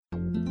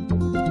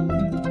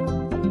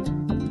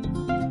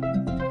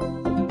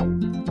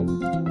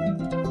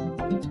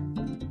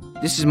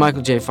This is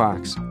Michael J.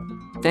 Fox.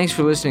 Thanks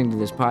for listening to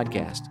this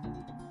podcast.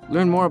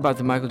 Learn more about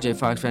the Michael J.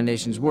 Fox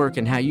Foundation's work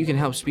and how you can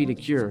help speed a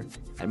cure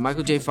at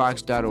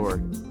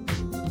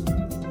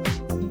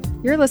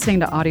michaeljfox.org. You're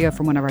listening to audio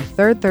from one of our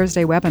third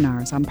Thursday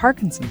webinars on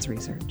Parkinson's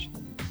research.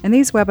 In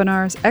these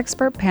webinars,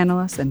 expert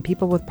panelists and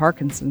people with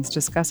Parkinson's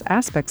discuss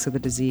aspects of the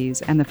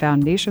disease and the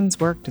Foundation's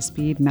work to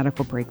speed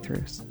medical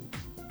breakthroughs.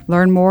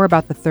 Learn more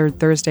about the third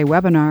Thursday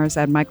webinars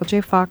at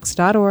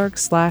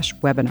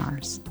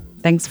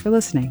michaeljfox.org/webinars. Thanks for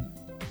listening.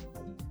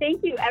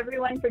 Thank you,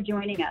 everyone, for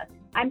joining us.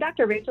 I'm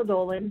Dr. Rachel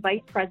Dolan,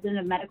 Vice President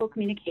of Medical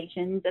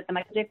Communications at the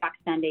Michael J. Fox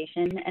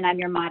Foundation, and I'm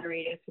your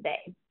moderator today.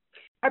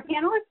 Our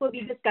panelists will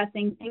be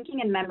discussing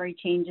thinking and memory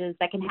changes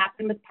that can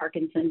happen with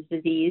Parkinson's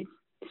disease,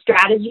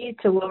 strategies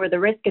to lower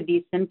the risk of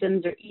these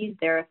symptoms or ease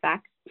their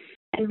effects,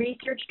 and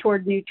research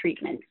toward new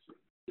treatments.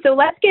 So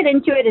let's get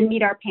into it and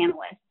meet our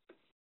panelists.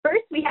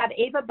 First, we have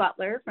Ava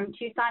Butler from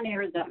Tucson,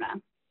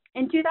 Arizona.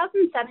 In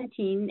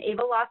 2017,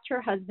 Ava lost her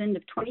husband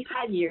of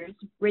 25 years,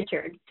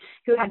 Richard,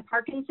 who had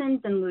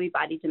Parkinson's and Lewy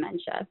body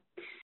dementia.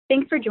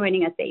 Thanks for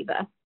joining us,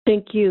 Ava.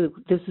 Thank you.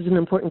 This is an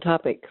important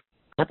topic.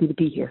 Happy to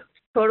be here.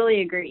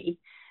 Totally agree.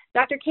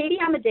 Dr. Katie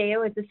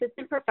Amadeo is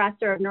Assistant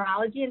Professor of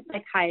Neurology and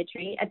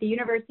Psychiatry at the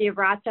University of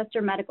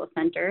Rochester Medical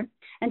Center,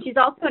 and she's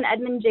also an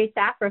Edmund J.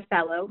 Safra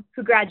Fellow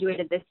who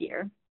graduated this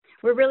year.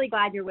 We're really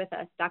glad you're with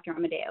us, Dr.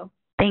 Amadeo.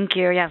 Thank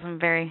you. Yes, I'm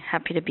very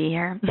happy to be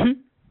here.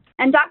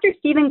 And Dr.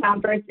 Stephen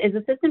Gompers is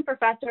Assistant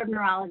Professor of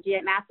Neurology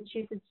at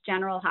Massachusetts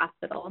General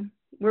Hospital.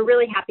 We're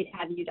really happy to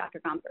have you, Dr.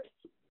 Gompers.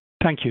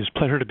 Thank you. It's a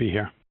pleasure to be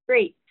here.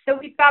 Great. So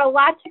we've got a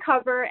lot to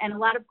cover and a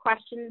lot of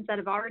questions that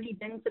have already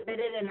been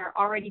submitted and are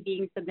already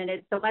being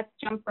submitted. So let's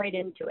jump right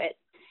into it.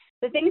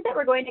 The things that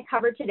we're going to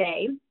cover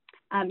today,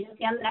 you'll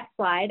see on the next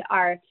slide,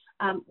 are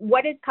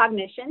what is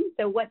cognition?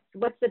 So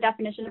what's the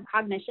definition of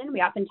cognition?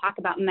 We often talk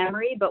about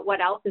memory, but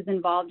what else is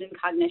involved in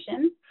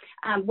cognition?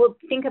 We'll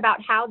think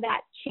about how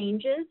that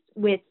changes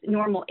with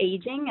normal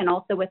aging and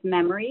also with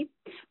memory.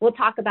 We'll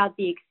talk about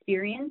the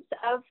experience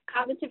of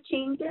cognitive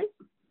changes,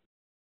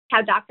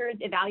 how doctors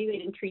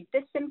evaluate and treat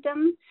this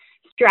symptom,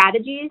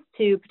 strategies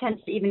to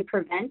potentially even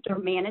prevent or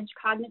manage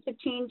cognitive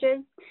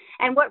changes,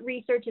 and what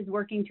research is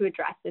working to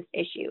address this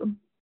issue.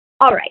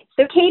 All right,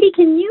 so Katie,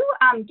 can you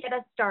get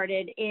us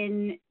started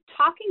in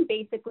talking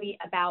basically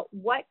about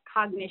what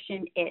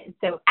cognition is?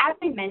 So as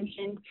I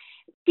mentioned,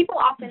 people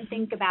often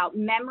think about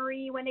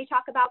memory when they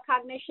talk about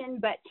cognition,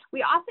 but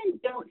we often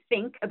don't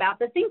think about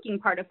the thinking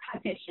part of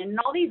cognition and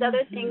all these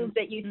other things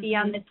that you see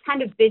on this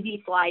kind of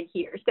busy slide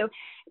here. So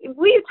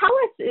will you tell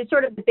us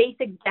sort of the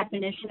basic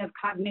definition of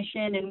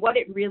cognition and what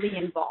it really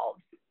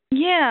involves?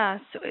 Yeah,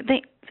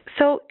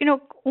 when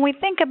we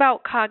think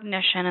about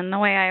cognition, and the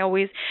way I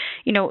always,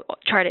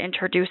 try to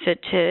introduce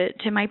it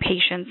to my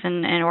patients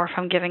and or if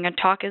I'm giving a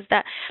talk, is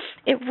that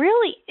it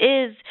really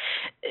is,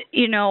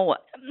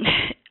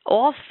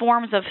 all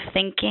forms of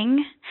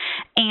thinking,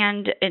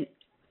 and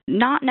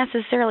not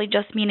necessarily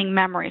just meaning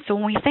memory. So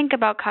when we think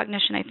about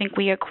cognition, I think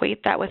we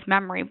equate that with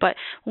memory. But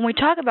when we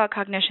talk about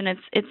cognition,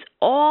 it's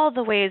all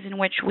the ways in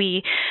which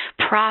we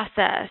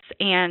process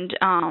and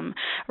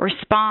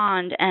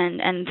respond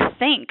and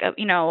think,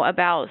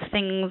 about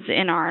things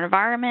in our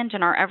environment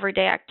and our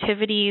everyday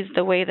activities,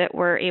 the way that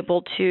we're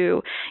able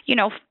to,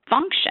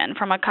 function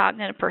from a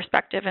cognitive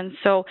perspective. And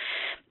so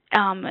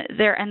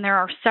there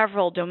are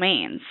several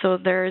domains. So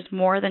there's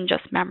more than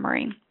just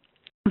memory.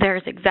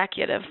 There's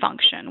executive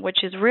function,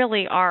 which is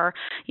really our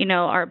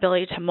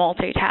ability to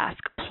multitask,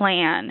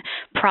 plan,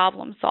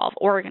 problem solve,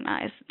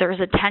 organize. There's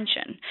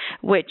attention,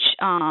 which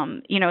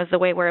is the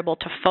way we're able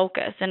to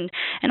focus. And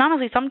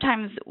honestly,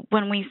 sometimes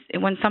when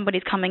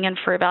somebody's coming in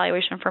for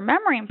evaluation for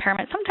memory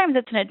impairment, sometimes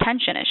it's an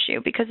attention issue,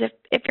 because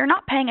if you're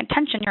not paying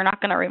attention, you're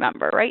not going to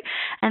remember, right?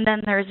 And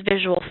then there's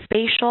visual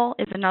spatial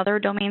is another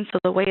domain. So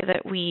the way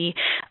that we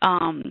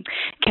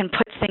can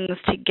put things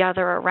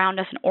together around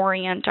us and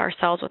orient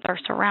ourselves with our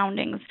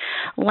surroundings.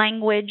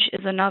 Language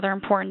is another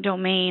important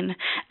domain,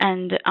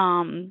 and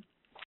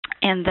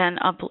then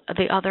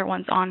the other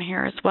ones on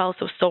here as well,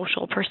 so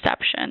social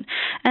perception.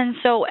 And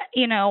so,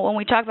 when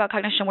we talk about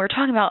cognition, we're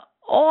talking about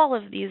all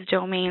of these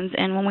domains,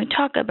 and when we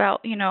talk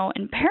about,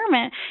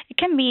 impairment, it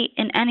can be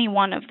in any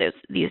one of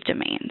these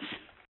domains.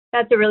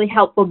 That's a really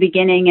helpful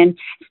beginning. And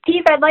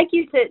Steve, I'd like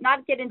you to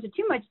not get into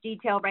too much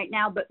detail right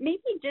now, but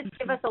maybe just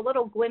give us a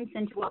little glimpse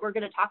into what we're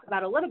going to talk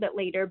about a little bit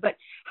later. But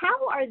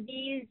how are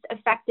these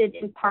affected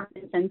in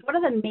Parkinson's? What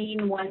are the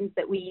main ones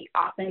that we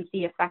often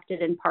see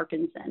affected in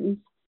Parkinson's?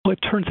 Well,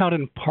 it turns out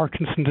in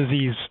Parkinson's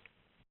disease,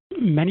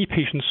 many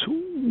patients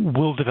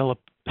will develop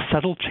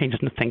subtle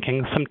changes in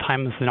thinking.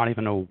 Sometimes they're not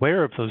even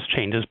aware of those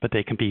changes, but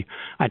they can be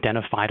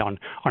identified on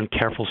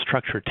careful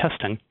structured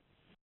testing.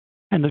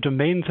 And the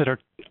domains that are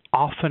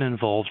often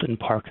involved in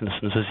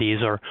Parkinson's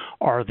disease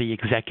are the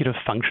executive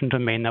function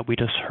domain that we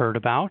just heard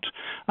about,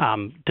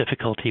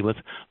 difficulty with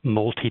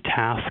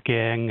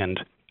multitasking and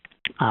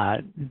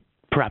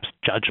perhaps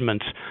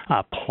judgment,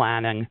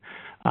 planning.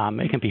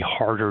 It can be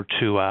harder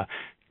to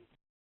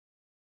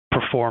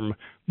perform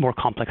more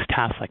complex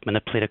tasks like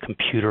manipulate a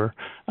computer,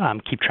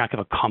 keep track of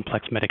a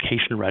complex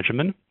medication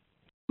regimen.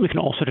 We can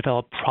also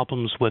develop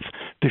problems with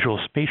visual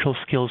spatial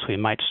skills. We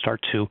might start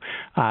to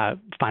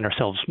find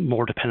ourselves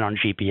more dependent on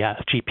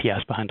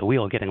GPS behind the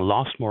wheel, getting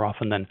lost more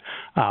often than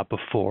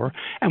before.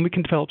 And we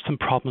can develop some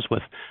problems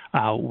with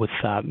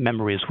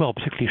memory as well,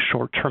 particularly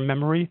short-term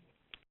memory.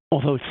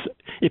 Although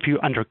if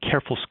you're under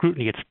careful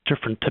scrutiny, it's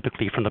different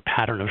typically from the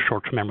pattern of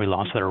short-term memory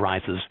loss that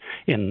arises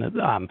in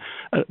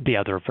the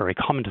other very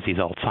common disease,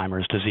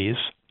 Alzheimer's disease.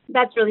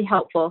 That's really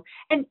helpful.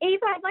 And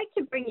Ava, I'd like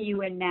to bring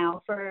you in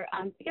now to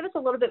give us a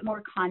little bit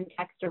more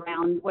context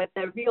around what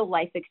the real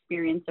life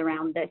experience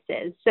around this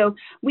is. So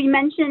we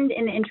mentioned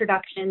in the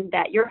introduction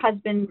that your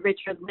husband,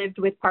 Richard, lived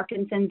with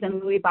Parkinson's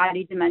and Lewy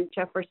body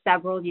dementia for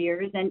several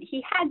years, and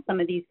he had some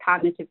of these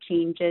cognitive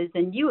changes,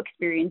 and you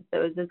experienced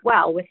those as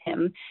well with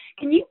him.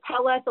 Can you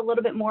tell us a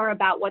little bit more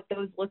about what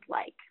those looked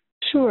like?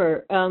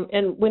 Sure.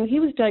 And when he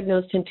was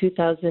diagnosed in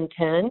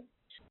 2010,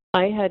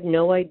 I had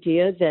no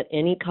idea that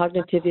any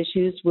cognitive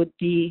issues would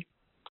be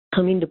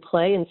coming to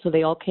play, and so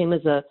they all came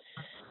as a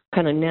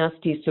kind of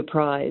nasty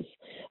surprise.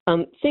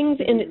 Of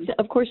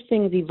course,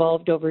 things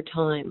evolved over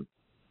time.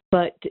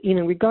 But,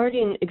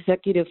 regarding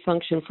executive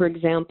function, for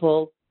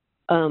example,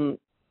 putting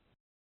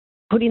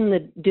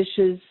the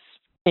dishes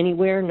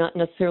anywhere, not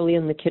necessarily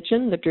in the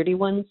kitchen, the dirty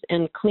ones,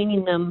 and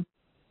cleaning them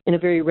in a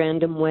very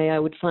random way. I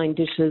would find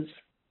dishes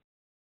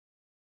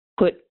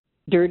put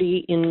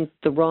dirty in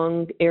the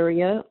wrong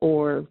area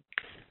or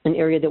an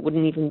area that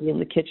wouldn't even be in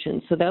the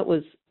kitchen. So that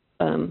was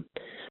a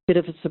bit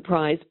of a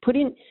surprise.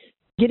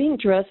 Getting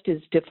dressed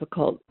is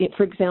difficult.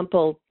 For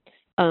example,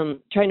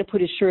 trying to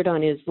put his shirt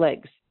on his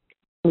legs,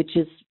 which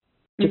just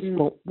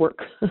won't work,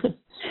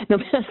 no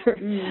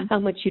matter how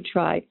much you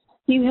try.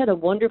 He had a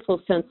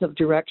wonderful sense of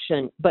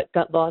direction, but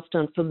got lost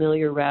on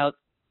familiar routes,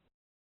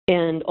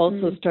 and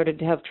also started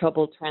to have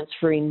trouble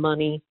transferring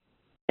money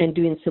and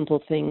doing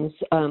simple things.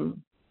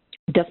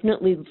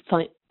 Definitely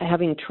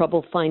having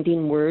trouble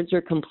finding words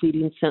or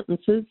completing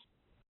sentences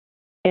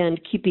and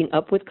keeping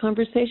up with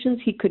conversations.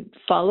 He could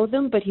follow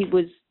them, but he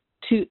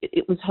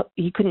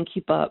couldn't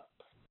keep up.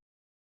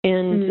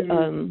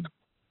 And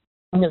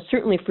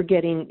certainly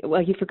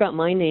he forgot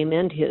my name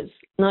and his,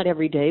 not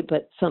every day,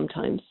 but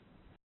sometimes.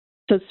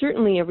 So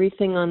certainly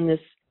everything on this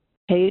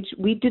page,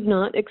 we did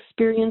not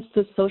experience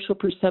the social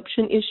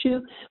perception issue,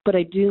 but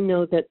I do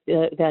know that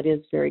that is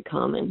very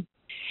common.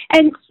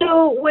 And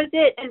so was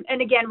it,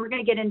 and again, we're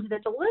going to get into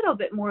this a little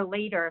bit more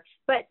later,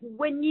 but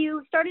when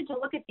you started to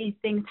look at these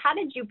things, how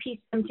did you piece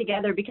them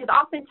together? Because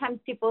oftentimes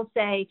people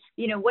say,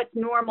 what's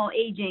normal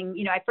aging?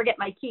 I forget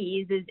my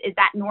keys. Is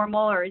that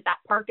normal, or is that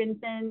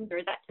Parkinson's, or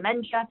is that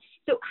dementia?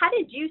 So how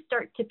did you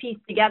start to piece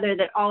together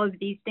that all of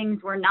these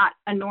things were not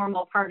a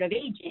normal part of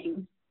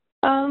aging?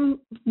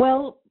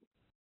 Well,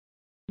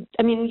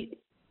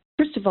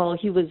 first of all,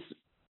 he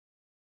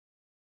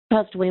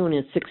passed away when he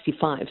was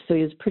 65, so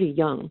he was pretty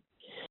young.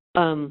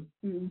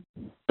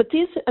 But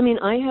these,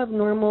 I have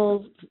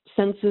normal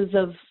senses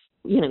of,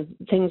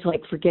 things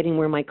like forgetting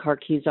where my car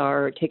keys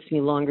are, or it takes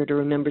me longer to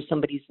remember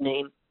somebody's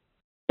name.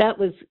 That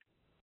was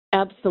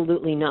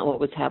absolutely not what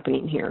was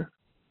happening here.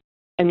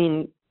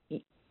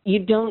 You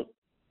don't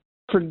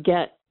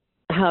forget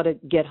how to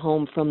get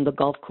home from the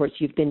golf course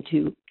you've been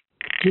to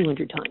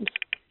 200 times.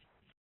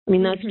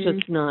 That's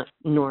just not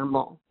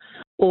normal.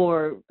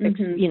 Or,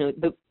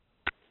 the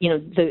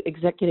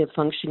executive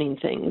functioning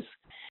things.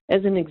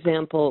 As an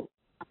example,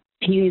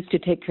 he used to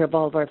take care of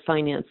all of our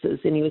finances,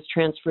 and he was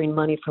transferring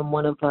money from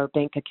one of our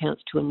bank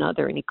accounts to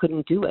another, and he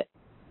couldn't do it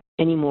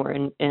anymore,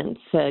 and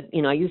said,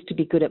 I used to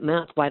be good at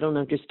math, but I don't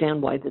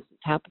understand why this is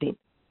happening.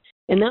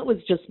 And that was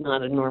just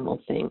not a normal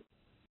thing.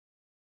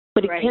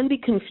 But it can be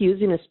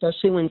confusing,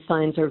 especially when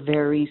signs are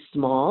very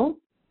small.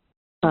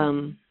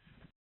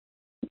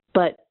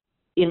 But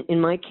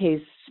in my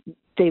case,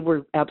 they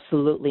were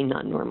absolutely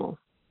not normal.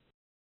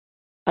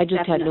 I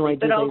just had no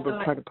idea they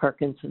were part of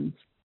Parkinson's.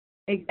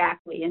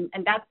 Exactly. And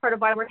that's part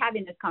of why we're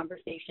having this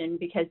conversation,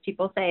 because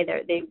people say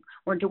they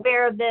weren't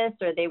aware of this,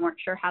 or they weren't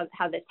sure how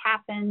this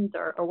happens,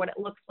 or what it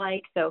looks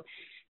like. So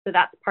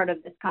that's part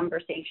of this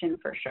conversation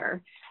for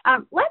sure.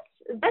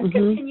 Let's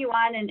continue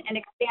on and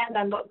expand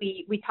on what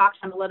we talked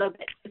on a little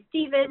bit. So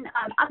Stephen,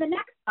 on the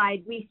next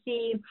slide, we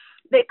see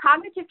that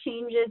cognitive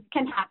changes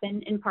can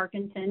happen in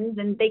Parkinson's,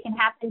 and they can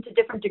happen to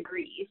different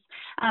degrees.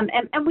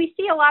 And we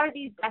see a lot of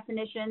these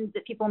definitions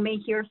that people may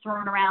hear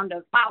thrown around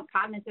of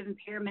cognitive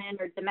impairment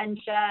or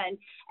dementia.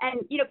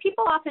 And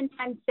people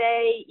oftentimes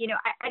say,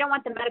 I don't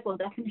want the medical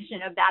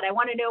definition of that. I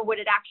want to know what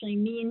it actually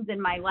means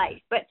in my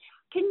life. But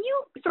can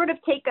you sort of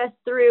take us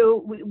through,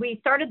 we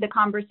started the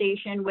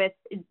conversation with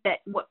that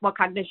what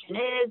cognition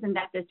is, and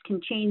that this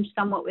can change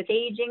somewhat with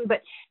aging,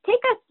 but take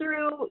us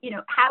through,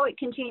 how it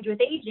can change with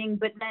aging,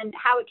 but then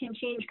how it can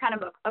change kind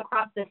of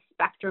across the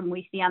spectrum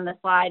we see on the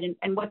slide,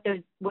 and what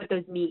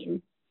those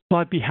mean. Well,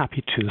 I'd be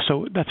happy to.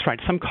 So that's right.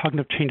 Some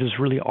cognitive changes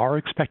really are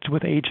expected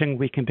with aging.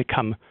 We can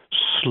become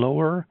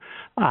slower,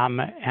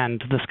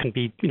 and this can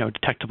be,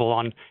 detectable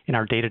in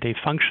our day-to-day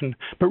function.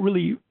 But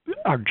really,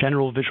 our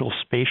general visual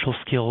spatial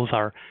skills,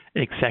 our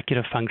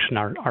executive function,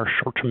 our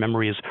short-term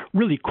memory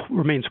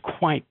remains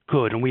quite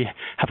good, and we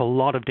have a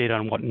lot of data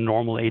on what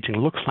normal aging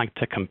looks like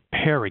to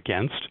compare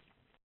against.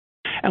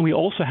 And we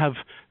also have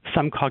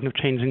some cognitive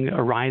changing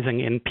arising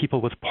in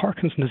people with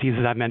Parkinson's disease,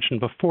 as I mentioned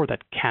before,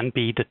 that can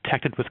be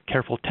detected with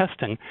careful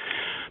testing.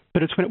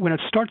 But it's when it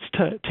starts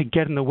to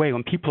get in the way,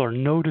 when people are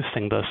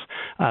noticing this,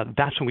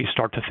 that's when we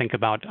start to think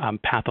about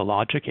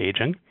pathologic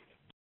aging.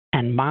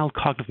 And mild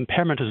cognitive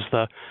impairment is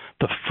the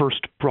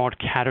first broad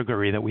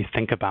category that we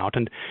think about.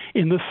 And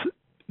in this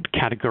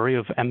category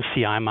of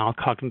MCI, mild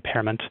cognitive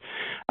impairment,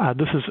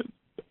 this is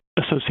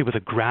associated with a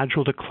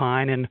gradual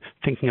decline in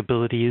thinking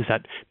abilities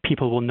that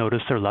people will notice,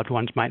 their loved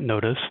ones might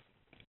notice.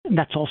 And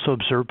that's also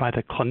observed by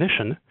the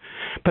clinician.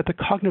 But the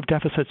cognitive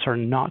deficits are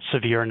not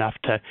severe enough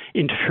to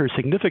interfere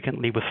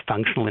significantly with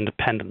functional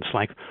independence,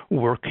 like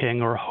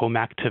working or home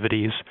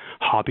activities,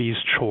 hobbies,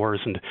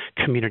 chores, and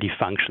community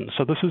functions.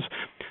 So this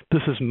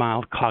is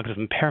mild cognitive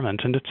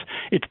impairment, and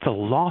it's the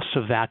loss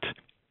of that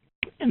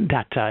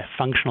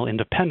functional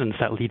independence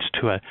that leads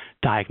to a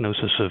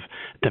diagnosis of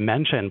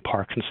dementia and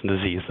Parkinson's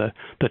disease,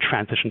 the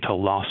transition to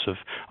loss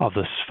of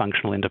this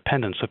functional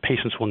independence. So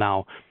patients will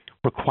now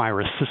require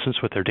assistance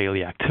with their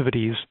daily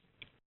activities.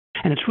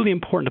 And it's really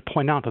important to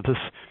point out that this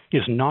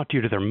is not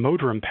due to their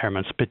motor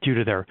impairments, but due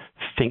to their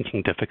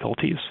thinking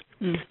difficulties.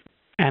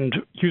 And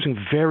using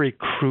very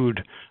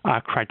crude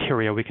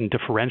criteria, we can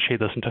differentiate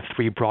this into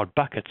three broad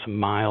buckets: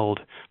 mild,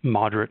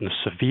 moderate, and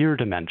severe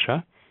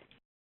dementia.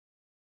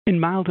 In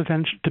mild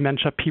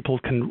dementia, people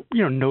can,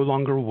 no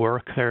longer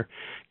work. They're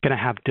going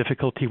to have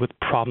difficulty with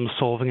problem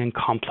solving and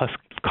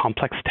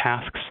complex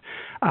tasks.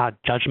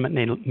 Judgment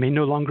may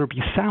no longer be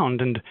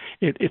sound, and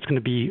it's going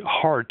to be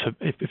hard to,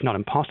 if not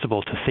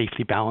impossible, to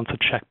safely balance a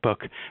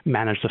checkbook,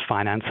 manage the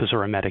finances,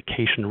 or a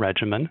medication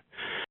regimen.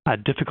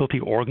 Difficulty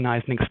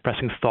organizing and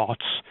expressing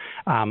thoughts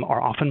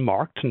are often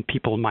marked, and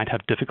people might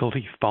have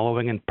difficulty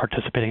following and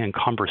participating in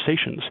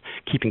conversations,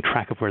 keeping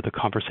track of where the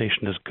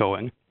conversation is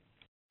going.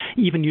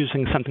 Even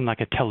using something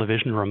like a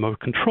television or remote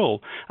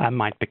control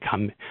might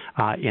become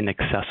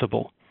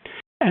inaccessible.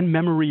 And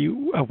memory,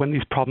 when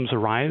these problems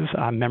arise,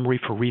 memory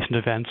for recent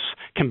events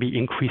can be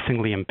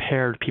increasingly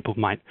impaired. People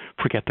might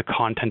forget the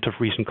content of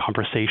recent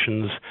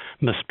conversations,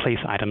 misplace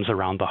items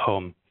around the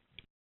home.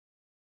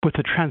 With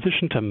the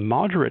transition to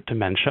moderate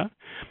dementia,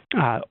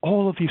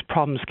 all of these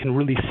problems can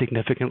really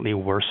significantly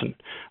worsen,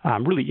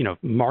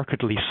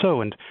 markedly so,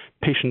 and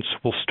patients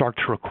will start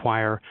to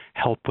require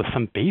help with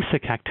some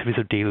basic activities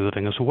of daily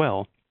living as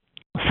well,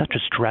 such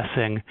as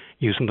dressing,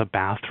 using the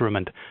bathroom,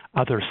 and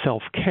other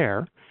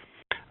self-care.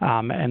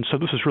 And so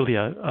this is really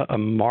a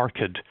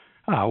marked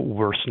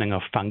worsening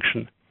of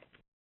function.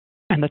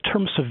 And the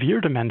term severe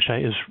dementia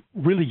is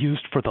really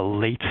used for the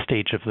late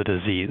stage of the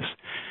disease.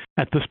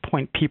 At this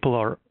point, people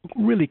are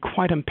really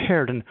quite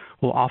impaired and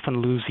will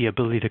often lose the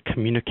ability to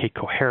communicate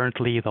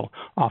coherently. They'll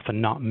often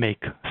not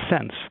make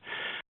sense.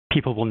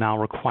 People will now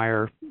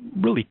require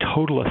really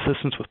total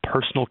assistance with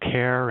personal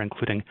care,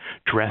 including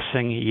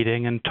dressing,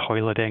 eating, and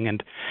toileting.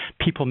 And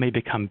people may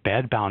become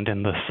bedbound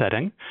in this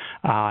setting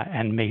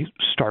and may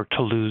start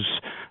to lose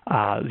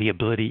the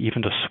ability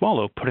even to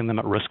swallow, putting them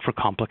at risk for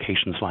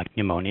complications like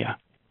pneumonia.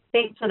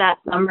 Thanks for that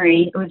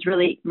summary. It was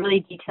really,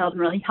 really detailed and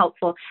really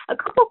helpful. A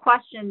couple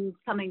questions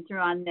coming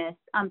through on this.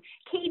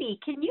 Katie,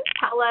 can you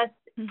tell us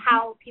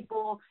how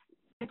people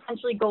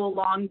potentially go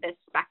along this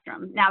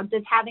spectrum? Now,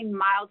 does having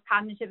mild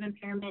cognitive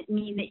impairment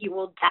mean that you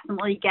will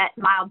definitely get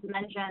mild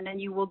dementia and then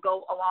you will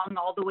go along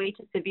all the way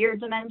to severe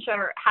dementia?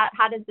 Or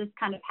how does this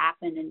kind of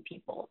happen in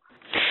people?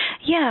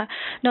 Yeah,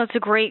 no, it's a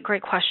great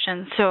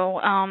question. So,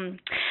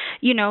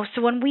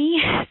 so when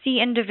we see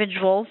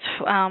individuals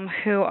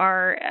who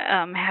are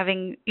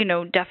having,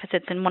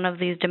 deficits in one of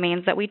these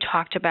domains that we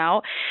talked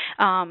about,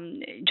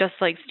 just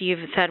like Steve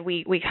said,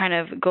 we kind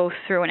of go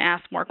through and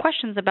ask more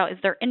questions about is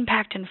there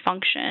impact in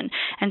function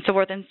and so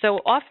forth. And so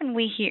often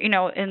we hear,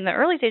 in the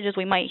early stages,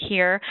 we might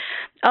hear,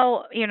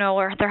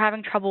 or they're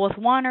having trouble with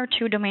one or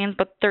two domains,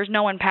 but there's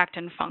no impact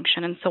in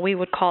function. And so we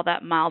would call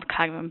that mild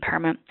cognitive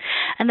impairment.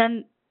 And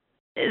then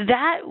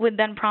that would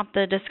then prompt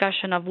the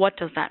discussion of what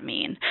does that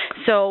mean.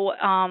 So,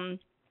 and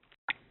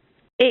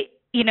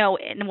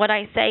what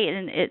I say,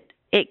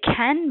 it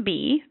can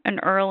be an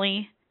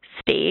early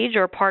stage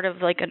or part of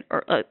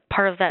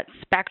part of that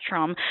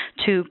spectrum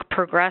to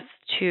progress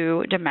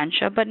to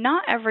dementia, but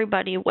not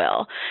everybody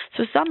will.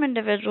 So some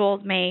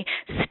individuals may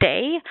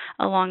stay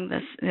along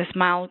this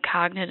mild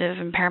cognitive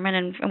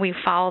impairment, and we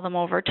follow them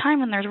over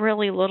time, and there's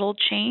really little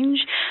change.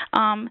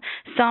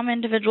 Some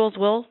individuals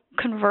will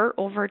convert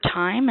over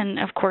time, and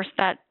of course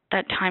that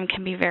time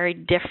can be very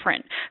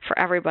different for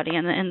everybody.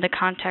 And in the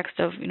context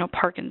of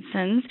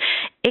Parkinson's,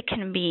 it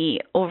can be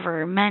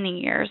over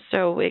many years.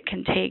 So it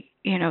can take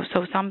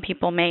so some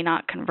people may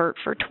not convert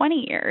for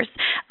 20 years.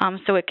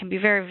 So it can be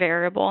very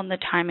variable in the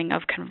timing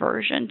of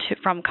conversion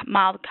from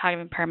mild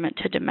cognitive impairment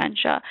to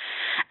dementia.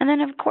 And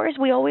then, of course,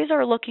 we always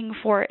are looking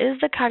for, is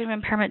the cognitive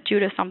impairment due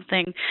to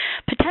something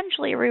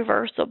potentially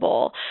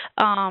reversible,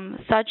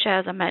 such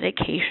as a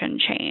medication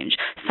change,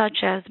 such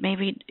as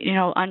maybe,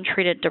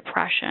 untreated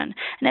depression.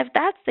 And if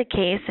that's the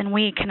case and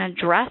we can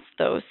address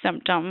those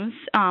symptoms,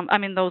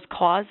 those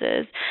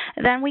causes,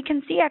 then we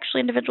can see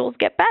actually individuals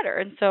get better.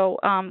 And so,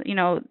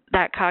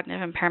 that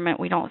cognitive impairment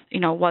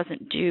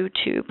wasn't due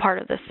to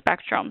part of the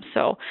spectrum.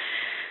 So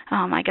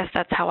I guess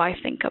that's how I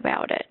think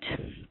about it.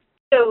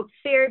 So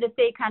fair to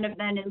say kind of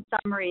then in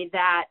summary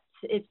that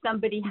if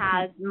somebody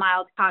has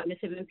mild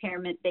cognitive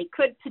impairment, they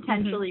could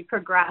potentially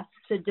progress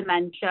to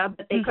dementia,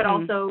 but they could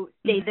also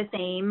stay the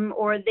same,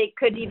 or they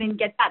could even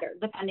get better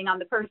depending on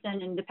the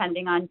person and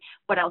depending on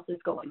what else is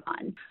going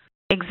on.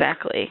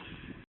 Exactly.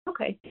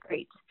 Okay,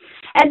 great.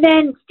 And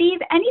then, Steve,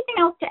 anything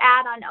else to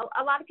add on?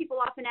 A lot of people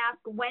often ask,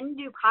 when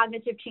do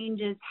cognitive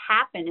changes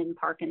happen in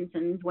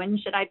Parkinson's? When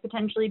should I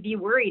potentially be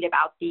worried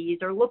about these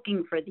or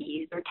looking for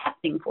these or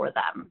testing for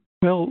them?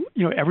 Well,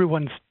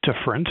 everyone's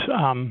different,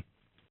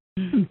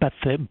 but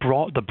the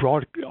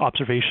broad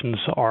observations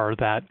are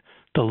that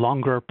the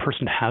longer a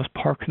person has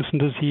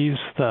Parkinson's disease,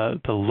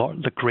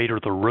 the greater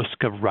the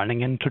risk of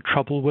running into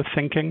trouble with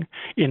thinking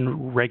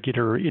in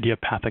regular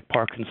idiopathic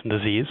Parkinson's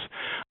disease.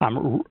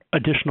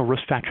 Additional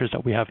risk factors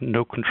that we have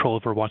no control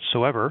over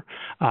whatsoever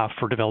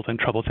for developing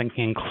trouble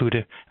thinking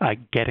include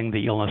getting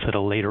the illness at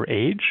a later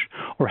age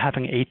or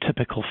having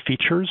atypical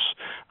features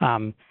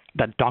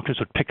that doctors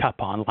would pick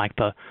up on, like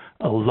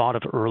a lot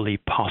of early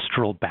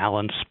postural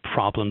balance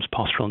problems,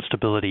 postural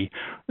instability,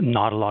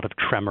 not a lot of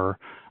tremor.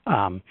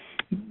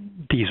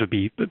 These would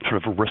be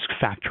sort of risk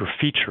factor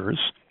features.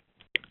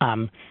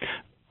 But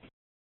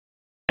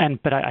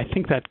I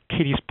think that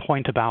Katie's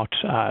point about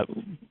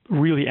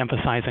really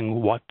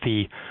emphasizing what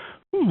the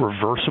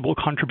reversible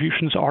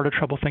contributions are to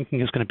trouble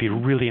thinking is going to be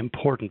really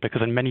important,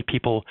 because in many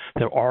people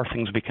there are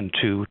things we can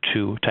do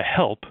to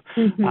help,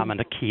 and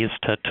the key is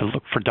to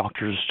look for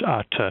doctors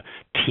to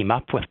team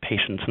up with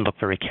patients and look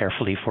very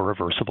carefully for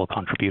reversible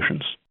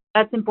contributions.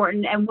 That's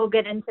important, and we'll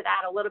get into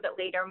that a little bit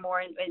later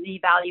more in the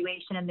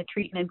evaluation and the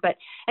treatment. But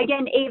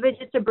again, Ava,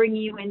 just to bring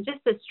you in, just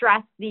to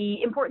stress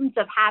the importance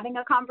of having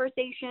a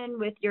conversation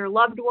with your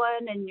loved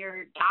one and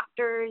your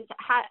doctors.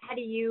 How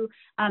do you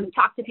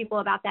talk to people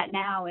about that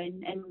now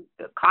and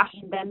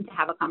caution them to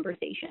have a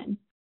conversation?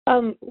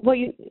 A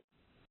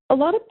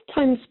lot of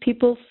times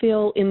people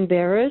feel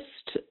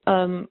embarrassed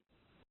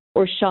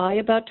or shy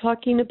about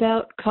talking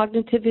about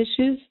cognitive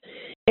issues,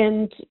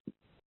 and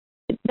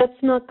that's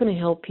not going to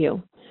help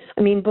you.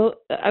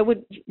 I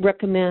would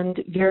recommend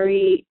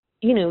very,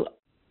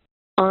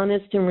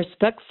 honest and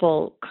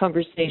respectful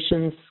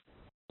conversations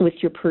with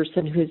your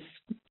person who's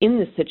in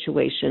this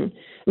situation.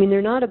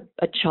 They're not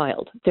a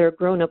child. They're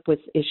grown up with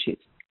issues.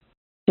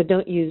 So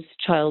don't use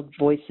child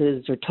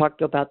voices or talk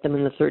about them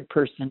in the third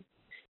person.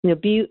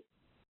 Be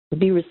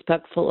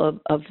respectful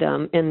of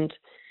them, and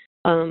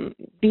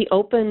be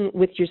open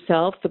with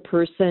yourself, the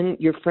person,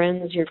 your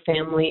friends, your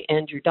family,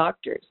 and your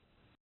doctors.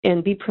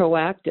 And be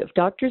proactive.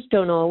 Doctors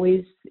don't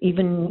always,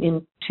 even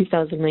in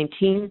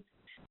 2019,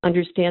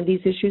 understand these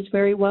issues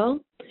very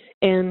well.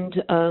 And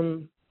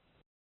so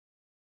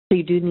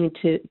you do need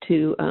to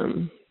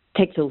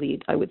take the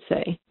lead, I would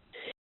say.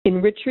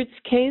 In Richard's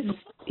case,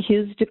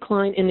 his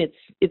decline, and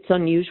it's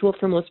unusual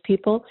for most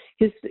people,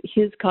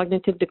 his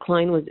cognitive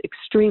decline was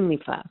extremely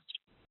fast.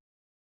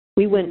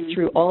 We went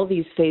through all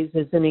these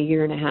phases in a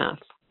year and a half,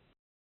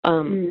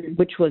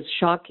 which was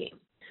shocking.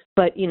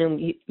 But,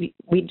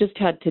 we just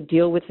had to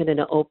deal with it in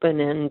an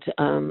open and,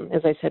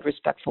 as I said,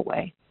 respectful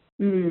way.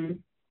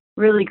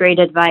 Really great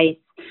advice.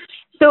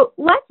 So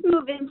let's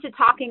move into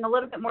talking a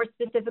little bit more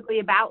specifically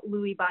about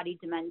Lewy body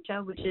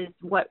dementia, which is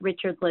what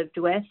Richard lived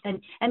with,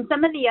 and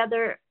some of the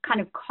other kind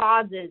of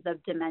causes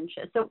of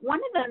dementia. So one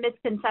of the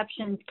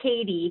misconceptions,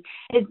 Katie,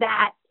 is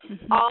that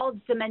all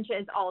dementia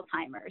is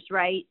Alzheimer's,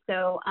 right?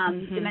 So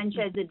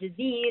dementia is a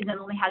disease and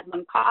only has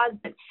one cause,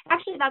 but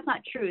actually that's not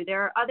true.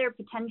 There are other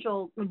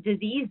potential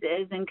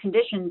diseases and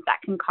conditions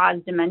that can cause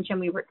dementia.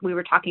 We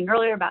were talking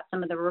earlier about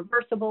some of the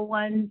reversible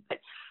ones, but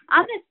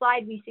on this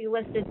slide, we see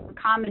listed some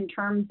common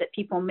terms that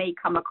people may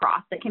come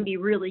across that can be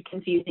really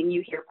confusing.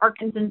 You hear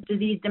Parkinson's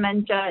disease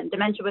dementia and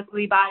dementia with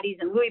Lewy bodies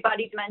and Lewy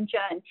body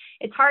dementia, and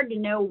it's hard to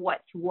know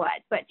what's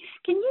what. But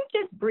can you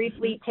just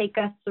briefly take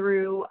us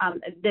through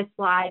this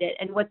slide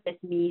and what this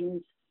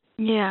means?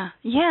 Yeah,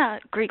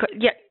 great.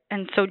 Yeah.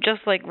 And so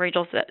just like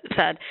Rachel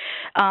said,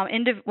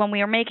 when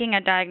we are making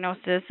a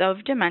diagnosis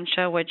of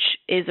dementia, which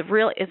is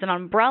an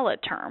umbrella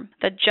term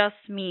that just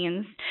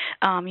means,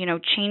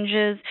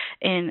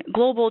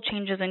 global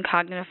changes in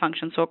cognitive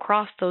function. So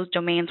across those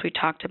domains we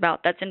talked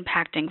about, that's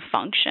impacting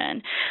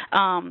function,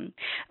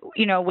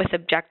 with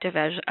objective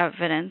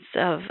evidence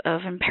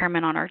of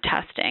impairment on our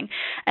testing.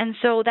 And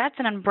so that's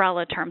an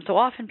umbrella term. So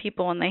often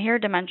people, when they hear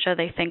dementia,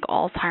 they think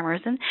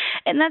Alzheimer's,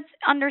 and that's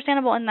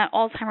understandable in that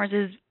Alzheimer's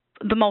is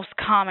the most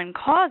common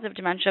cause of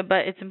dementia,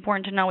 but it's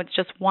important to know it's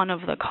just one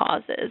of the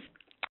causes.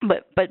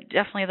 But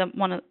definitely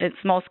it's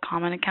most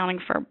common, accounting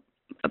for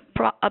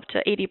up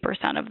to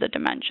 80% of the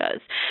dementias.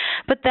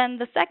 But then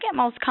the second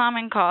most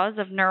common cause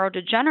of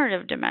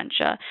neurodegenerative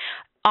dementia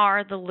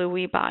are the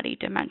Lewy body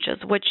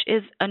dementias, which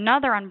is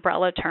another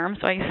umbrella term.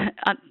 So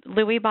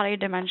Lewy body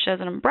dementia is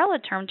an umbrella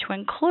term to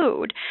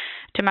include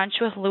dementia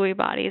with Lewy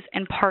bodies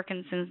and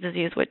Parkinson's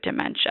disease with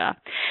dementia.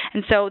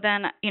 And so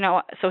then,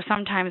 so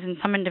sometimes in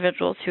some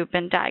individuals who've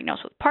been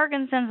diagnosed with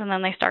Parkinson's and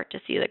then they start to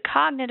see the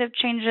cognitive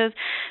changes,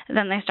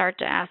 then they start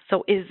to ask,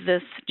 so is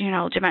this,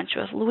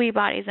 dementia with Lewy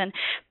bodies?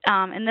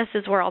 And this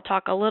is where I'll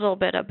talk a little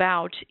bit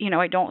about,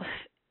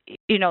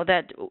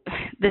 that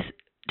this,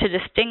 to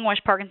distinguish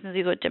Parkinson's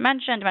disease with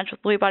dementia and dementia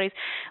with Lewy bodies,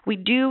 we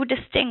do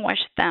distinguish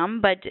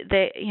them, but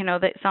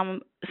that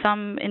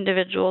some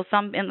individuals,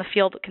 some in the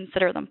field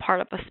consider them part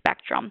of a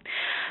spectrum.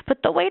 But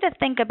the way to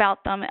think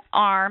about them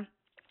are,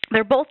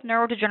 they're both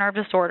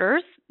neurodegenerative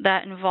disorders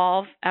that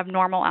involve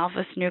abnormal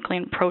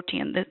alpha-synuclein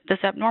protein, this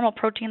abnormal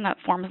protein that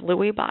forms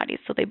Lewy bodies.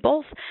 So they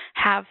both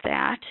have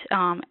that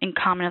in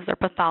common as their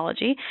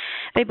pathology.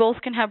 They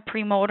both can have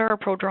premotor or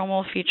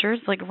prodromal features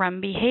like REM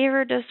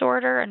behavior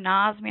disorder,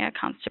 anosmia,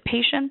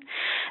 constipation.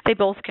 They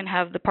both can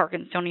have the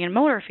Parkinsonian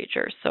motor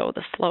features, so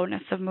the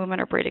slowness of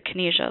movement or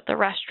bradykinesia, the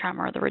rest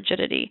tremor, the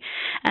rigidity.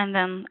 And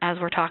then, as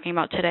we're talking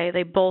about today,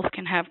 they both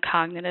can have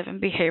cognitive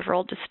and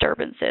behavioral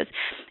disturbances.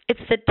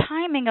 It's the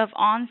timing of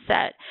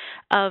onset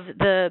of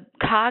the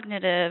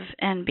cognitive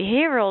and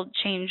behavioral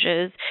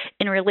changes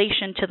in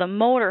relation to the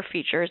motor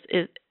features,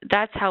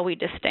 that's how we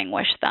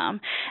distinguish them.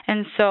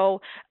 And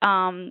so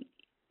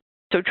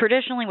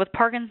traditionally with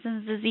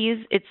Parkinson's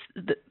disease,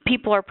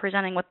 people are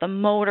presenting with the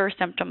motor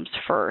symptoms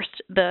first,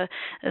 the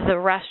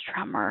rest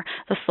tremor,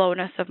 the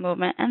slowness of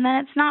movement, and then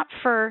it's not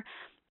for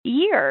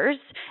years,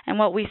 and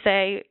what we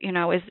say,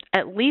 is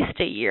at least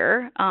a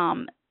year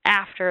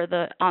after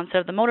the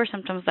onset of the motor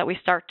symptoms that we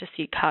start to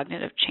see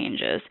cognitive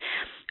changes.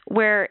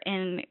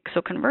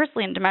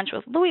 Conversely, in dementia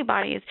with Lewy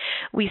bodies,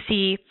 we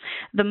see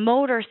the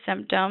motor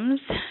symptoms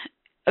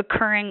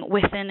occurring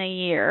within a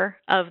year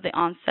of the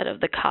onset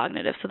of the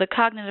cognitive. So the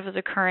cognitive is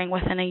occurring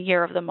within a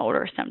year of the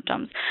motor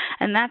symptoms,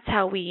 and that's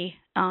how we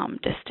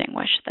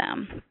distinguish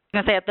them. I'm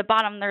going to say at the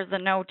bottom there's a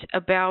note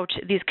about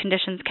these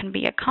conditions can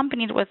be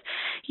accompanied with,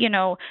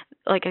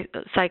 like a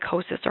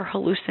psychosis or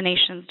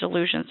hallucinations,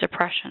 delusions,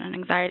 depression, and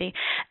anxiety.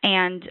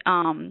 And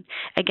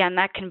again,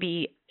 that can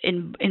be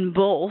in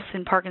both,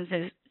 in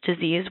Parkinson's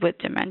disease with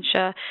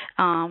dementia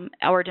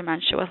or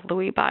dementia with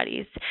Lewy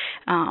bodies.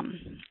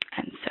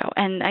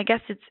 And I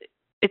guess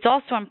it's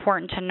also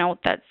important to note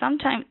that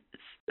sometimes,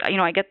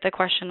 I get the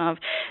question of,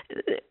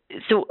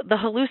 so the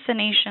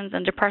hallucinations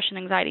and depression,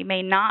 anxiety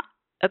may not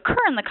occur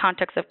in the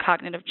context of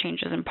cognitive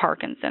changes in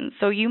Parkinson's.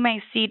 So you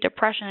may see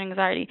depression and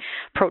anxiety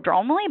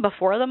prodromally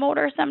before the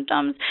motor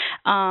symptoms.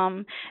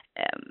 And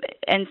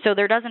so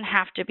there doesn't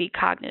have to be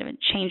cognitive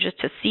changes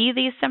to see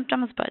these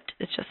symptoms, but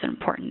it's just an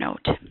important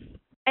note.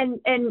 And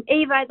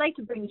Ava, I'd like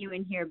to bring you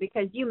in here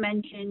because you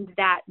mentioned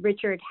that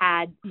Richard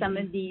had some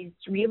of these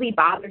really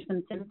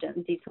bothersome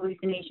symptoms, these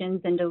hallucinations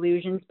and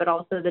delusions, but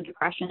also the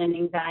depression and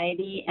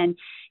anxiety. And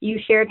you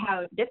shared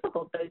how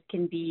difficult those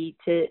can be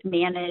to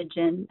manage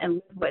and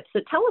live with. So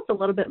tell us a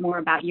little bit more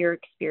about your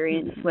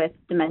experience with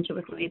dementia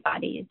with Lewy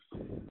bodies.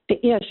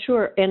 Yeah,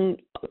 sure.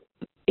 And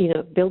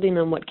building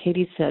on what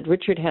Katie said,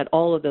 Richard had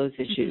all of those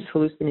issues: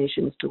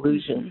 hallucinations,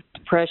 delusions,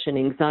 depression,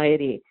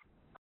 anxiety.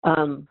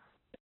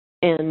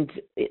 And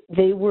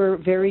they were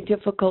very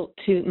difficult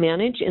to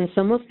manage, and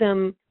some of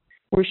them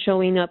were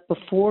showing up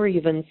before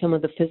even some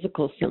of the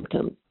physical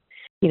symptoms.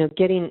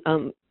 Getting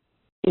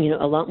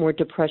a lot more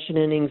depression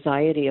and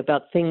anxiety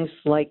about things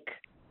like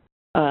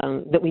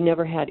that we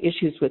never had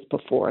issues with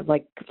before,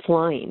 like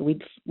flying.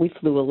 We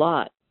flew a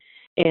lot,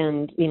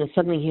 and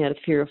suddenly he had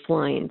a fear of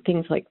flying,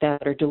 things like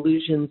that, or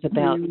delusions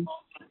about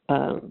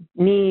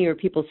me or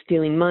people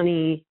stealing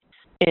money,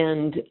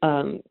 and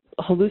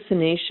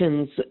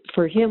hallucinations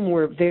for him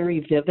were very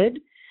vivid.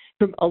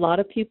 For a lot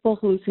of people,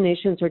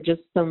 hallucinations are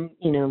just some,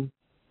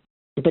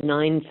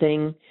 benign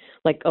thing,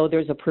 like, oh,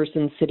 there's a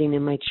person sitting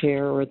in my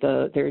chair, or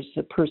there's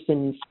a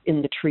person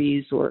in the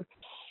trees, or,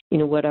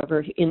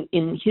 whatever.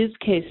 In his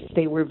case,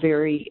 they were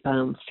very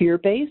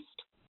fear-based.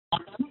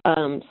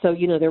 So,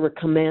 there were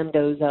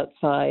commandos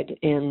outside,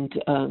 and,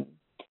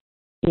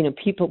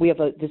 people, we have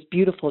this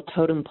beautiful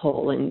totem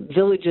pole, and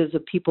villages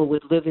of people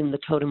would live in the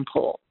totem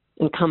pole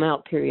and come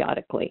out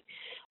periodically,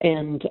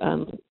 and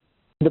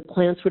the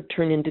plants would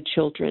turn into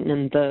children,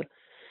 and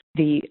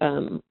the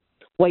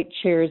white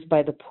chairs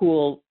by the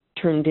pool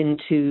turned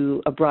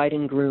into a bride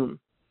and groom,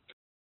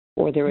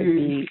 or there would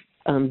be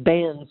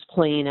bands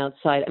playing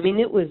outside. I mean,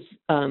 it was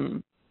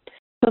some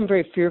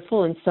very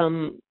fearful, and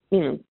some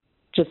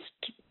just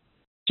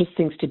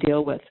things to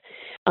deal with.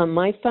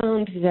 I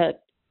found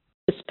that,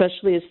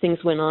 especially as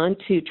things went on,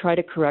 to try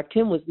to correct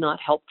him was not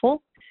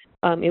helpful.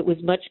 It was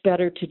much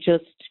better to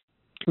just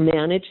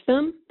manage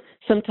them.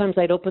 Sometimes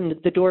I'd open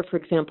the door, for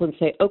example, and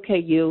say, okay,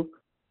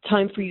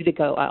 time for you to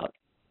go out.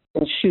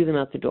 and shoo them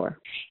out the door.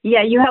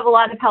 Yeah, you have a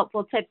lot of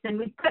helpful tips, and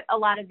we've put a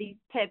lot of these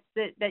tips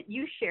that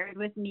you shared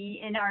with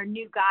me in our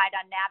new guide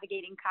on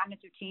navigating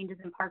cognitive changes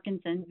in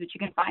Parkinson's, which you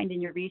can find in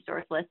your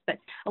resource list. But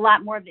a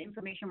lot more of the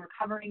information we're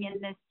covering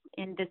in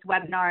this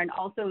webinar, and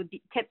also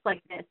the tips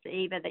like this,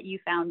 Ava, that you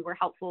found were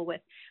helpful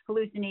with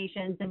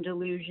hallucinations and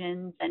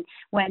delusions, and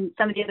when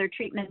some of the other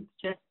treatments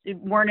just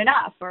weren't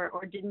enough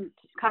or didn't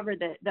cover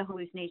the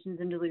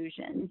hallucinations and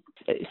delusions.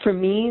 For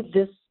me,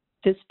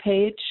 this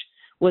page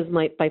was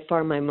by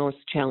far my most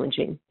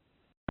challenging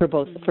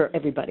for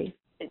everybody.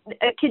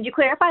 Could you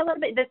clarify a little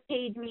bit? This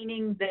page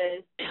meaning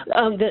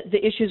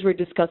the issues we're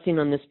discussing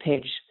on this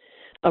page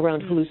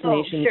around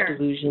hallucinations,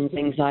 delusions,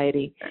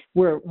 anxiety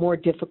were more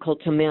difficult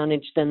to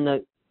manage than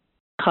the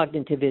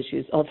cognitive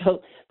issues,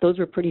 although those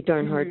were pretty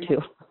darn hard too.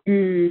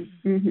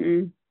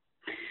 Mm-hmm.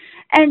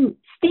 And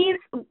Steve,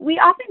 we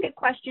often get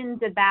questions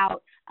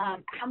about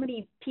how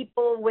many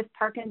people with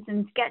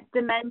Parkinson's get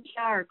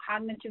dementia or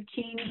cognitive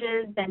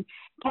changes, and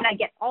can I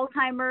get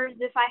Alzheimer's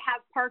if I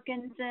have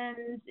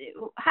Parkinson's?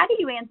 How do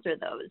you answer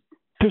those?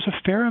 There's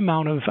a fair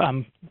amount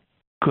of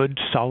good,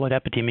 solid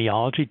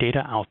epidemiology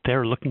data out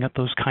there looking at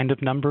those kind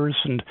of numbers,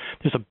 and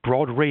there's a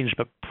broad range,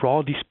 but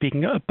broadly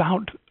speaking,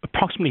 about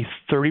approximately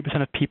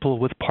 30% of people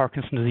with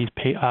Parkinson's disease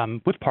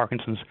with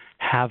Parkinson's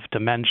have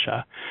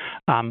dementia.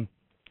 And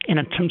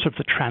in terms of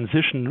the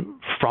transition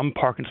from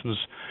Parkinson's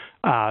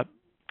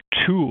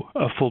to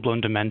a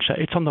full-blown dementia,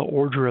 it's on the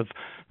order of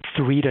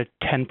 3 to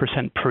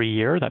 10% per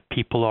year that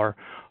people are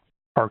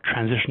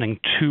transitioning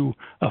to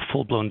a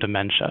full-blown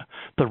dementia.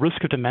 The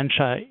risk of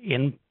dementia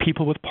in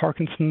people with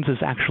Parkinson's is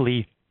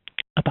actually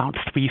about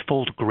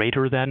threefold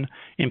greater than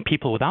in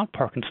people without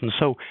Parkinson's.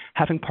 So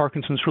having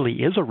Parkinson's really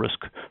is a risk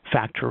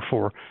factor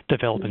for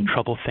developing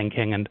trouble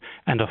thinking and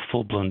a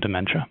full-blown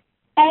dementia.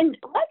 And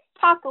let's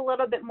talk a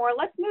little bit more.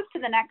 Let's move to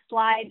the next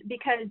slide,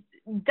 because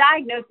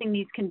diagnosing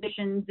these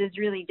conditions is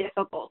really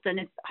difficult, and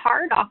it's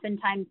hard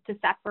oftentimes to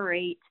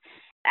separate,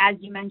 as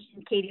you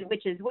mentioned, Katie,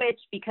 which is which,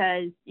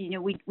 because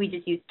we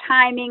just use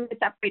timing to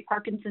separate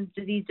Parkinson's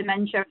disease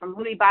dementia from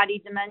Lewy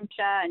body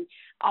dementia and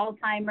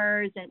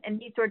Alzheimer's and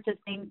these sorts of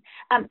things.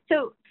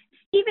 So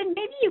Stephen,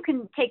 maybe you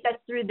can take us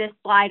through this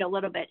slide a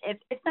little bit. If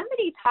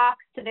somebody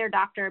talks to their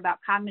doctor about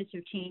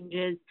cognitive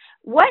changes,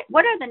 what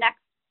are the next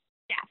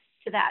steps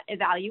to that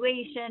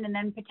evaluation and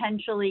then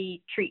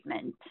potentially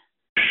treatment?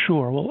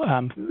 Sure.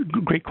 Well,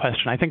 great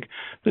question. I think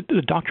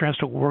the doctor has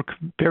to work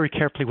very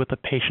carefully with the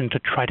patient to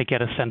try to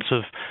get a sense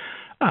of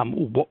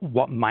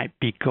what might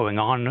be going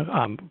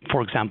on.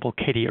 For example,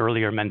 Katie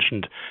earlier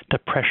mentioned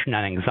depression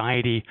and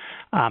anxiety.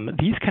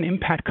 These can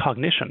impact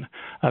cognition.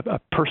 A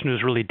person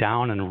who's really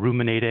down and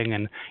ruminating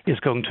and is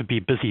going to be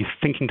busy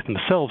thinking to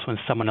themselves when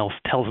someone else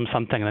tells them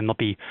something, and then they'll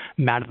be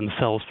mad at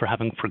themselves for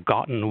having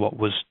forgotten what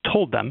was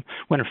told them,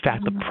 when in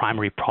fact the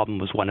primary problem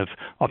was one of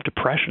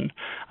depression.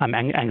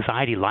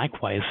 Anxiety,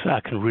 likewise,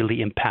 can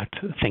really impact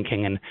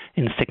thinking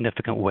in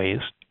significant ways.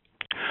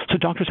 So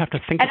doctors have to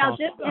think about...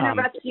 And I'll just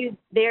interrupt you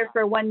there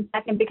for 1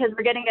 second, because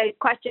we're getting a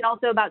question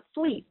also about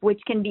sleep,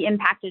 which can be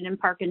impacted in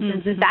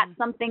Parkinson's. Is that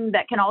something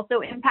that can also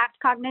impact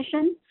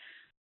cognition?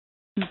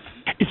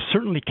 It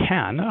certainly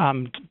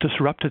can.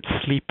 Disrupted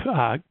sleep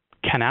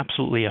can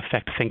absolutely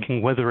affect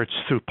thinking, whether it's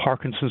through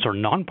Parkinson's or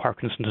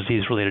non-Parkinson's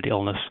disease-related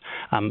illness.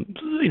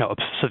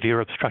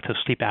 Severe obstructive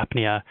sleep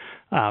apnea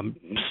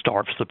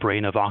starves the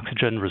brain of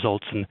oxygen,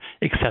 results in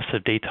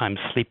excessive daytime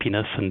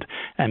sleepiness,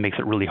 and makes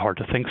it really hard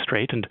to think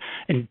straight. And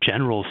in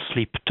general,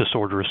 sleep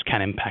disorders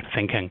can impact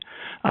thinking.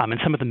 And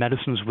some of the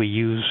medicines we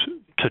use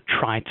to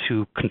try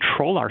to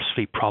control our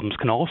sleep problems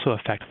can also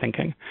affect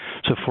thinking.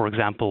 So, for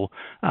example,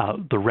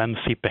 the REM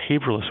sleep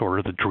behavioral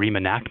disorder, the dream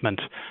enactment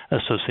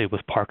associated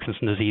with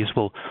Parkinson's disease,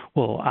 will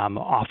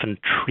often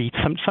treat,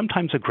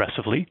 sometimes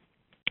aggressively,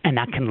 and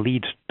that can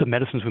lead, the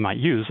medicines we might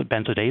use, the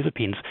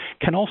benzodiazepines,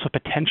 can also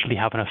potentially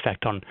have an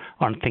effect on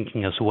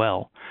thinking as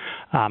well.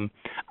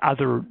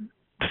 Other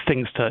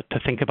things to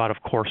think about,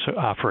 of course,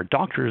 for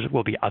doctors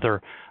will be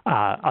other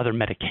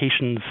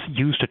medications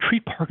used to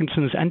treat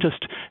Parkinson's, and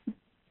just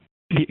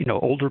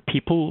older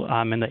people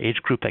in the age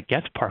group that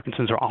gets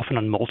Parkinson's are often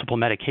on multiple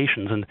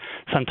medications, and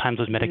sometimes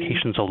those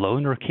medications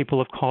alone are capable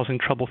of causing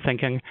trouble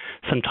thinking.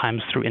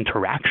 Sometimes through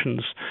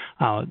interactions,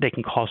 they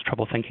can cause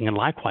trouble thinking, and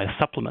likewise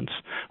supplements,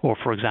 or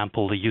for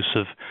example, the use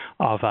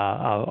of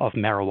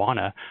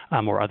marijuana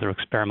or other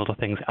experimental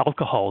things,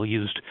 alcohol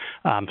used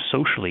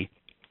socially.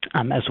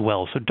 As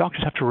well. So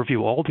doctors have to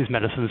review all these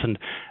medicines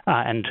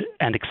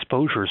and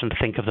exposures and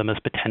think of them as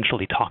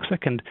potentially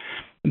toxic. And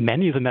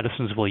many of the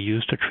medicines we'll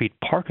use to treat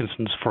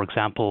Parkinson's, for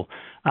example,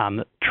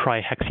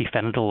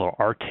 trihexyphenidyl or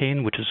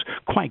Artane, which is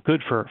quite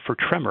good for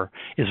tremor,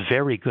 is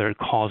very good at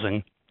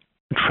causing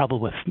trouble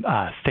with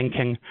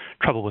thinking,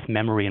 trouble with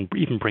memory, and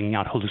even bringing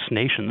out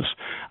hallucinations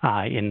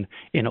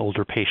in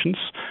older patients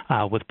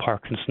with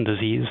Parkinson's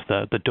disease.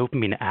 The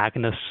dopamine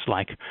agonists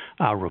like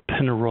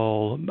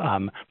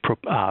ropinirole,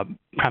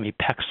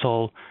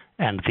 pramipexole,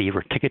 and the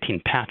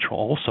reticotine patch are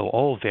also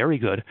all very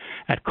good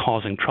at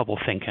causing trouble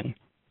thinking,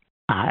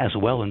 as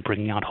well, in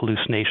bringing out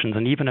hallucinations,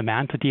 and even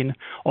amantadine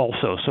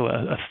also. So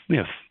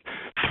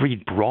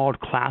three broad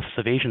classes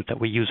of agents that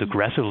we use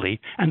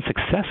aggressively and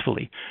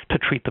successfully to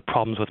treat the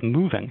problems with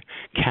moving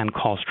can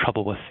cause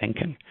trouble with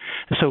thinking.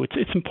 And so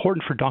it's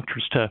important for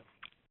doctors to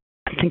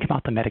think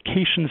about the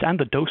medications and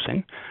the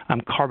dosing.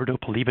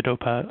 Carbidopa,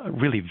 levodopa, a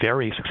really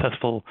very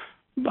successful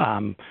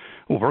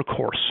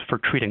workhorse for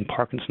treating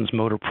Parkinson's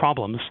motor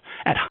problems.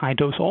 At high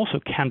dose also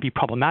can be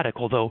problematic,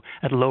 although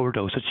at lower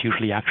dose it's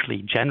usually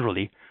actually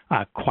generally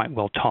quite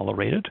well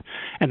tolerated.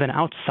 And then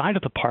outside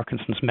of the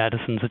Parkinson's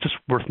medicines, it's just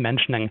worth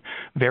mentioning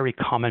very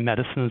common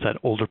medicines that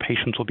older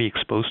patients will be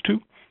exposed to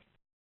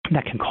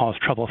that can cause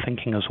trouble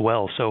thinking as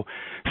well. So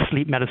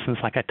sleep medicines,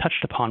 like I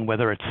touched upon,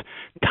 whether it's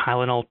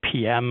Tylenol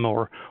PM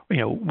or,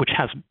 which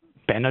has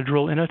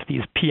Benadryl in it,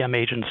 these PM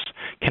agents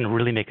can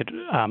really make it,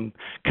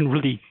 can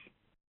really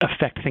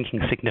affect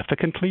thinking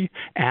significantly.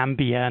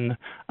 Ambien,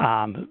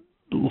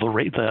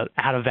 the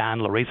Ativan,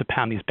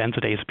 lorazepam, these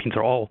benzodiazepines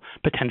are all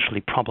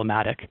potentially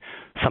problematic.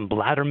 Some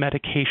bladder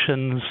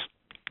medications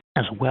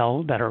as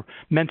well that are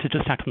meant to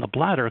just act on the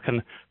bladder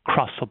can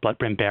cross the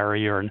blood-brain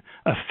barrier and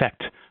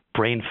affect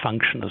brain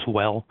function as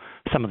well.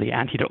 Some of the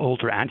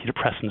older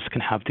antidepressants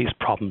can have these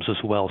problems as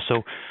well.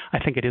 So I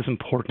think it is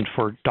important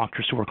for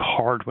doctors to work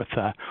hard with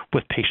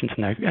patients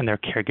and their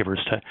caregivers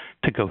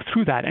to go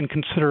through that and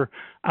consider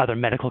other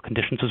medical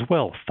conditions as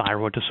well.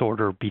 Thyroid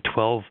disorder,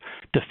 B12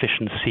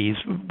 deficiencies,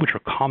 which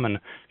are common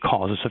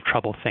causes of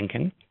trouble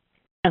thinking,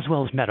 as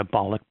well as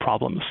metabolic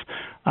problems,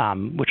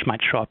 which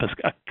might show up as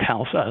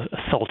a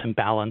salt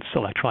imbalance,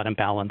 electrolyte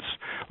imbalance,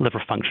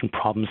 liver function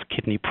problems,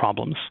 kidney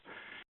problems.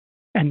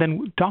 And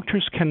then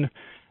doctors can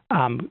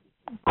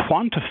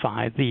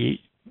quantify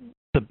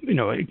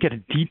get a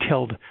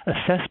detailed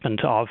assessment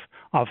of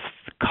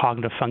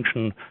cognitive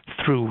function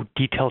through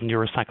detailed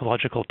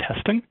neuropsychological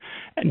testing.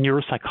 And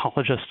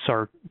neuropsychologists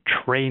are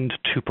trained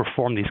to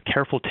perform these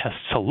careful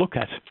tests to look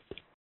at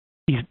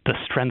the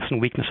strengths and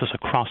weaknesses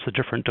across the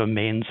different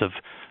domains of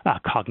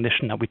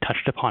cognition that we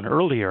touched upon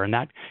earlier, and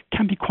that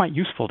can be quite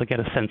useful to get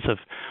a sense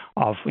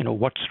of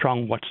what's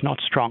strong, what's not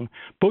strong,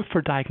 both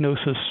for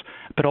diagnosis,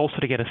 but also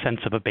to get a sense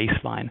of a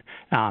baseline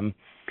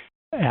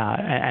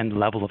and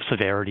level of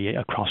severity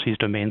across these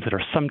domains that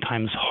are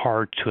sometimes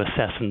hard to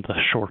assess in the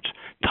short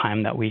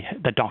time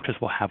that doctors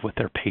will have with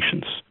their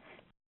patients.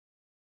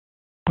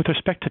 With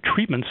respect to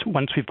treatments,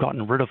 once we've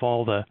gotten rid of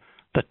all the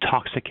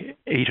toxic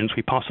agents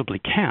we possibly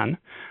can,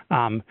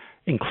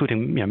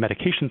 including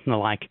medications and the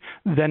like,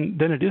 then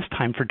it is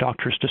time for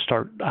doctors to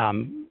start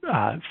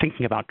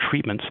thinking about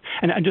treatments.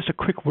 And just a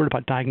quick word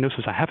about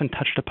diagnosis. I haven't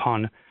touched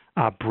upon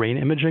brain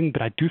imaging,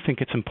 but I do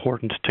think it's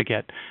important to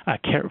get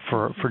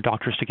for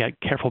doctors to get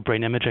careful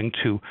brain imaging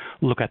to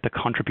look at the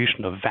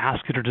contribution of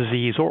vascular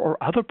disease or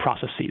other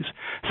processes,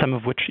 some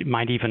of which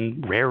might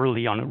even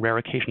rarely, on a rare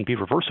occasion, be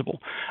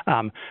reversible.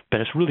 But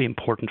it's really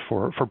important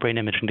for brain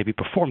imaging to be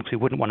performed because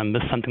we wouldn't want to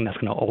miss something that's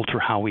going to alter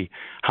how we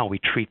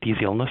treat these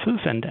illnesses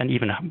and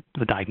even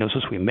the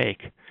diagnosis we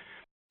make.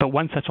 But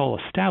once that's all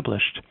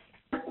established,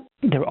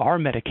 there are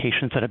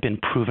medications that have been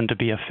proven to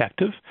be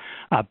effective,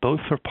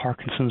 both for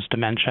Parkinson's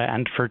dementia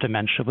and for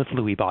dementia with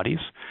Lewy bodies.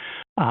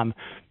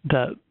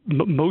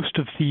 Most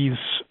of these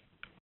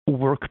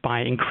work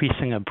by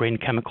increasing a brain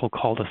chemical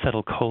called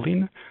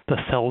acetylcholine. The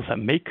cells that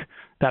make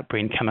that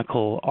brain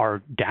chemical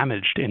are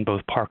damaged in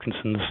both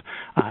Parkinson's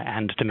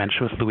and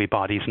dementia with Lewy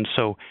bodies, and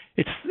so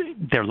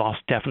their loss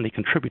definitely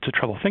contributes to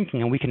trouble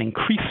thinking, and we can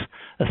increase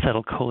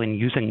acetylcholine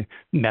using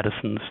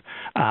medicines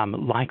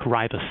like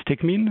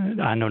ribostigmine,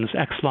 known as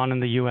Exelon in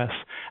the U.S.,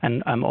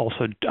 and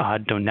also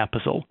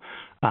donepezil.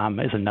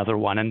 Is another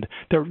one. And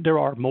there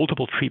are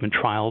multiple treatment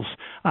trials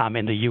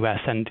in the U.S.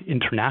 and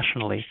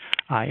internationally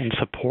in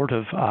support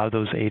of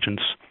those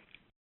agents,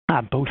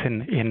 both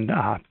in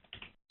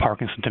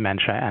Parkinson's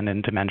dementia and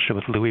in dementia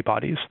with Lewy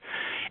bodies.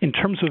 In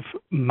terms of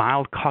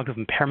mild cognitive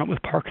impairment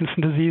with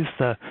Parkinson's disease,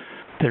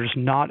 there's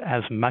not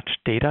as much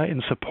data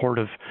in support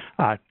of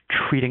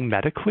treating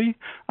medically,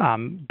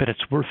 but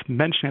it's worth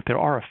mentioning that there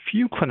are a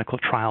few clinical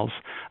trials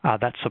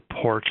that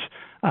support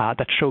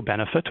that show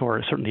benefit,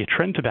 or certainly a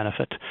trend to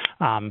benefit.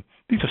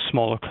 These are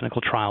smaller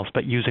clinical trials,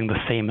 but using the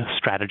same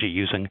strategy,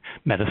 using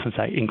medicines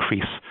that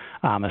increase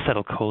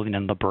acetylcholine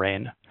in the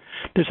brain.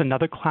 There's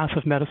another class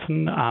of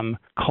medicine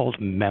called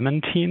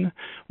memantine,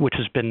 which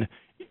has been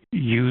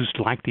used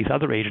like these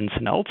other agents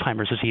in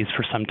Alzheimer's disease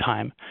for some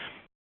time.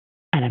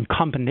 And in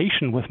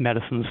combination with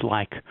medicines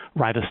like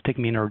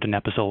ribostigmine or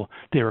donepezil,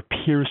 there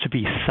appears to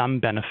be some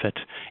benefit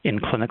in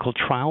clinical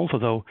trials,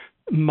 although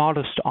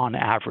modest on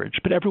average.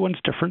 But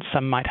everyone's different.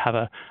 Some might have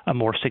a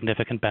more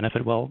significant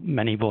benefit, while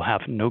many will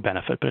have no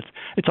benefit. But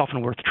it's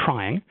often worth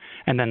trying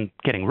and then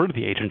getting rid of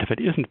the agent if it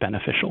isn't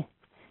beneficial.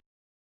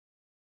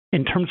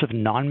 In terms of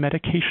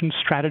non-medication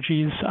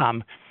strategies,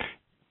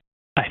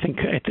 I think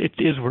it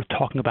is worth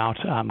talking about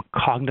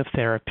cognitive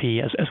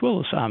therapy as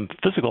well as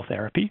physical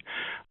therapy.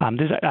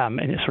 There's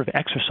and sort of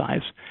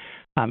exercise.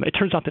 It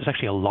turns out there's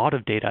actually a lot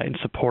of data in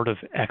support of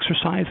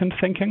exercise and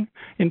thinking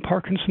in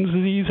Parkinson's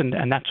disease,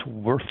 and that's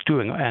worth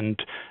doing. And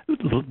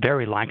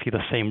very likely the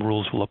same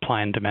rules will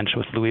apply in dementia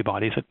with Lewy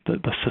bodies,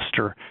 the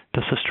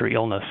sister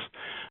illness.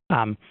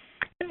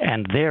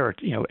 And there,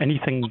 any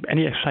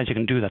exercise you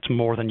can do that's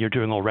more than you're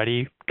doing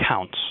already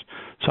counts.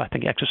 So I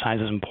think exercise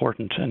is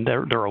important, and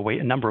there are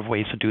a number of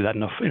ways to do that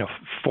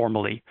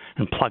formally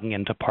and plugging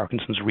into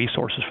Parkinson's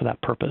resources for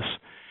that purpose.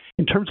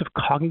 In terms of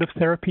cognitive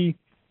therapy,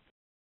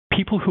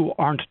 people who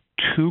aren't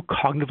too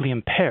cognitively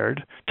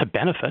impaired to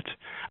benefit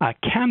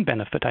can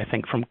benefit, I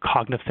think, from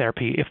cognitive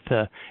therapy if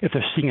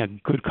they're seeing a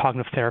good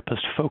cognitive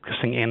therapist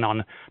focusing in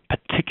on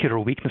particular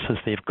weaknesses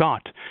they've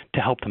got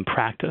to help them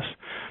practice.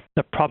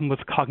 The problem with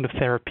cognitive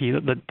therapy,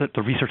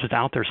 the research that's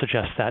out there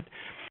suggests that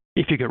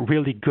if you get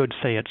really good,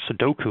 say, at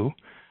Sudoku,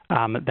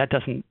 that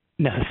doesn't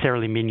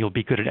necessarily mean you'll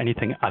be good at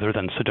anything other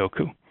than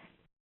Sudoku.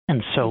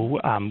 And so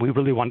we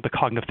really want the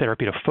cognitive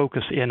therapy to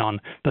focus in on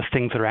the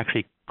things that are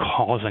actually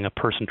causing a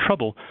person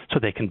trouble so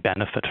they can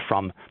benefit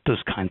from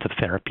those kinds of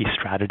therapy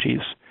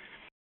strategies.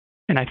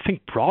 And I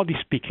think, broadly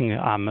speaking,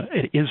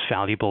 it is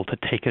valuable to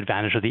take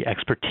advantage of the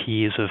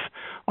expertise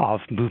of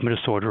movement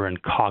disorder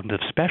and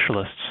cognitive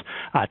specialists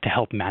to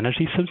help manage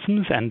these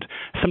symptoms and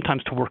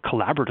sometimes to work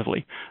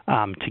collaboratively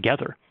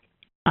together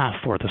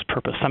for this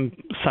purpose.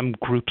 Some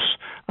groups,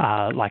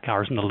 like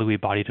ours in the Lewy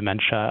body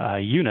dementia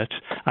unit,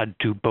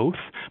 do both,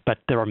 but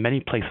there are many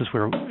places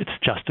where it's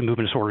just a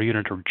movement disorder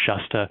unit or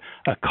just a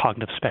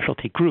cognitive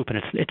specialty group, and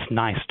it's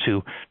nice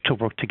to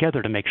work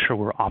together to make sure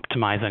we're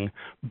optimizing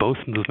both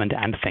movement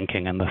and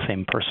thinking in the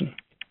same person.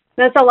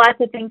 That's a lot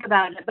to think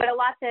about, but a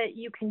lot that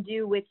you can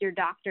do with your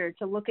doctor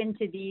to look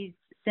into these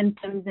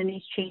symptoms and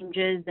these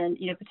changes and,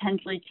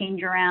 potentially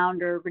change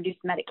around or reduce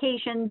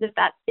medications if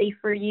that's safe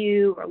for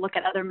you, or look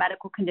at other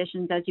medical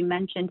conditions, as you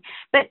mentioned.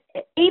 But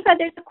Ava,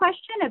 there's a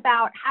question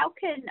about how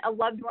can a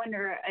loved one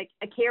or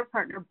a care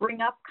partner bring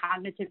up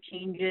cognitive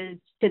changes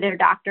to their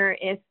doctor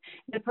if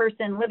the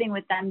person living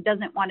with them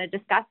doesn't want to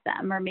discuss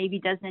them or maybe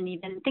doesn't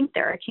even think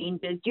there are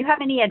changes. Do you have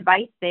any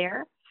advice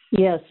there?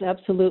 Yes,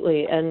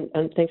 absolutely. And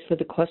thanks for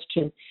the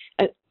question.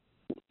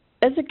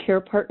 As a care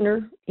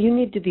partner, you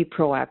need to be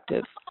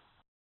proactive.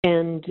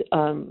 And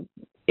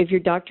if your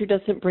doctor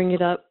doesn't bring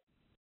it up,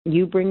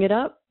 you bring it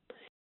up.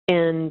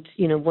 And,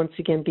 once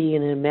again, be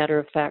in a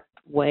matter-of-fact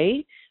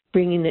way,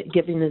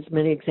 giving as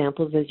many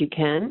examples as you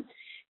can.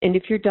 And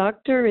if your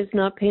doctor is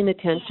not paying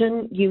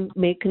attention, you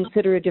may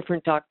consider a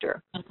different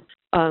doctor.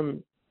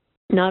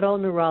 Not all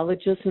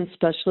neurologists and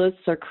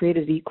specialists are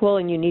created equal,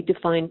 and you need to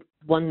find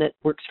one that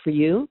works for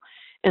you.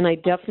 And I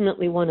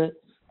definitely want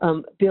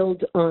to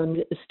build on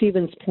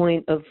Stephen's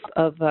point of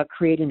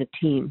creating a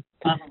team.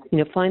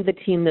 Find the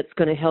team that's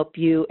going to help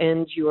you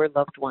and your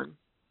loved one.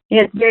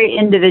 Yeah, it's very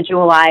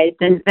individualized,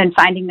 and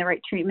finding the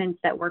right treatments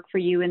that work for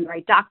you and the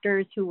right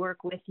doctors who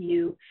work with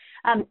you.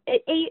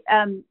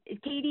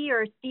 Katie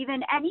or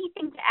Stephen,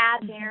 anything to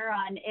add there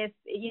on if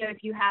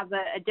you have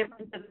a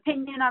difference of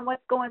opinion on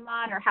what's going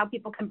on or how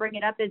people can bring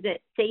it up? Is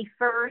it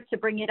safer to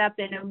bring it up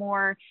in a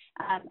more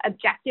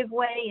objective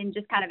way and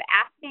just kind of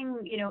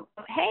asking,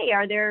 hey,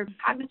 are there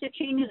cognitive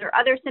changes or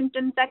other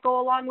symptoms that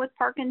go along with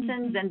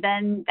Parkinson's? And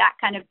then that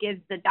kind of gives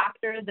the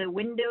doctor the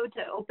window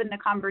to open the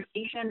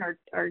conversation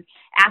or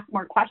ask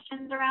more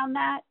questions around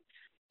that.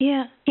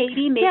 Yeah.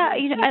 Katie, maybe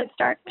you could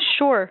start.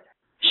 Sure.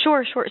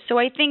 So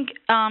I think,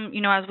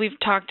 as we've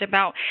talked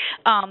about,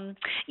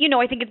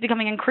 I think it's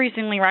becoming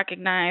increasingly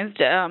recognized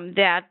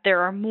that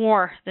there are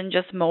more than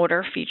just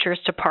motor features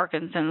to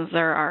Parkinson's.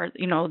 There are,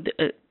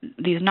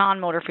 these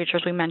non-motor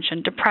features. We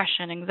mentioned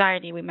depression,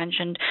 anxiety. We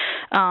mentioned,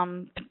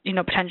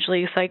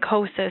 potentially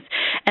psychosis.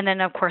 And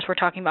then, of course, we're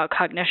talking about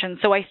cognition.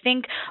 So I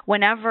think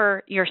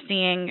whenever you're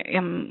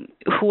seeing,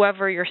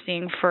 whoever you're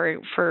seeing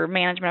for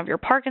management of your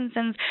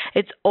Parkinson's,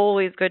 it's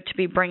always good to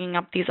be bringing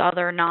up these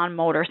other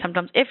non-motor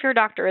symptoms. If your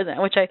doctor isn't,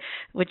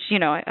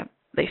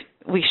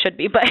 we should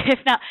be, but if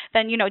not,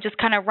 then, just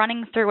kind of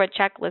running through a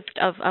checklist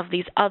of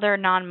these other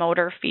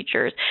non-motor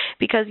features,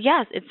 because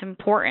yes, it's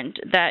important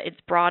that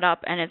it's brought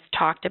up and it's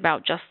talked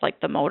about just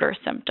like the motor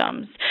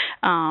symptoms.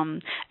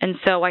 And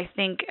so I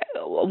think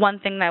one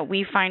thing that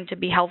we find to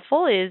be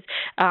helpful is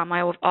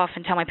I will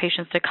often tell my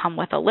patients to come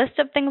with a list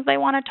of things they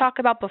want to talk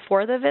about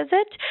before the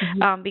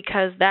visit,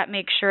 because that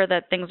makes sure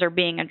that things are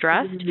being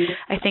addressed.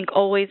 I think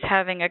always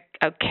having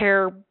a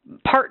care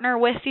partner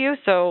with you,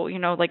 so,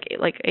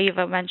 like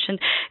Ava mentioned,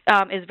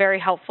 is very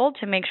helpful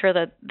to make sure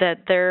that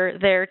they're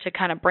there to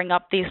kind of bring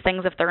up these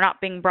things if they're not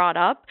being brought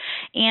up.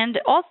 And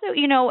also,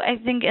 I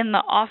think in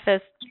the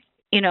office,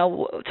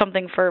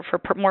 something for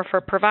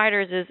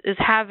providers is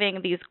having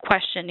these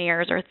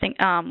questionnaires or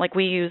like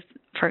we use,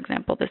 for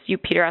example, this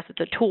UPDRS. It's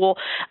a tool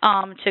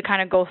to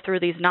kind of go through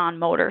these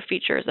non-motor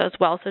features as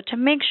well. So to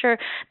make sure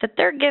that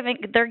they're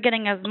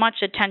getting as much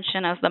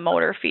attention as the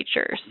motor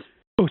features.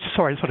 Oh,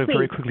 sorry. I just want to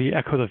very quickly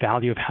echo the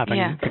value of having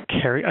a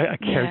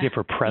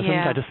caregiver present.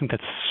 I just think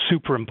that's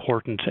super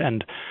important.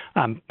 And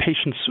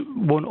patients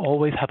won't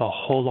always have a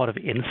whole lot of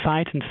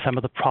insight into some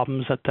of the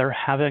problems that they're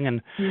having.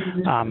 And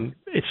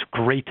it's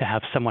great to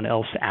have someone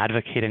else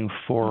advocating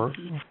for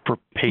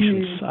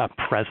patients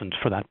present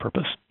for that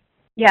purpose.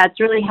 Yeah, it's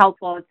really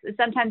helpful. It's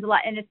sometimes a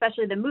lot, and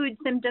especially the mood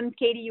symptoms,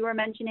 Katie, you were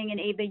mentioning, and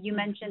Ava, you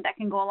mentioned, that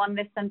can go along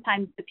with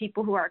sometimes the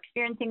people who are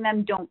experiencing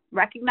them don't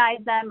recognize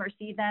them or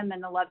see them,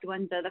 and the loved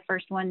ones are the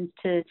first ones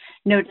to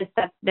notice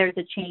that there's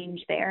a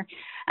change there.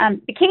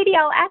 Katie,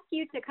 I'll ask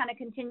you to kind of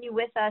continue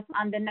with us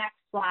on the next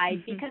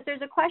slide, because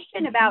there's a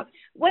question about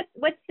what's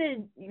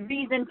the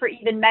reason for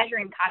even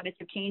measuring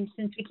cognitive change,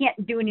 since we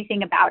can't do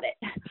anything about it.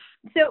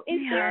 So is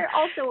there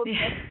also a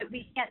myth that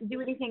we can't do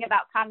anything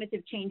about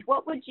cognitive change?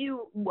 What would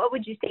you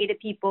say to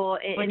people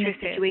in this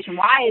situation?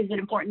 Why is it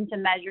important to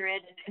measure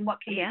it, and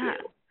what can you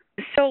do?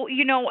 So,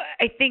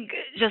 I think,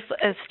 just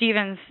as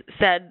Stephen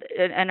said,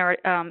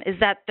 is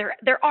that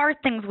there are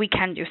things we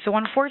can do. So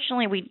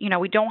unfortunately,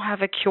 we don't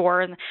have a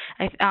cure, and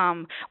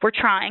we're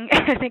trying.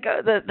 I think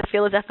the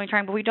field is definitely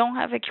trying, but we don't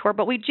have a cure.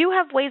 But we do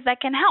have ways that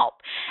can help.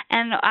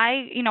 And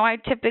I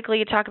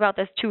typically talk about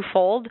this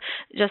twofold,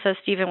 just as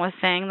Stephen was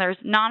saying. There's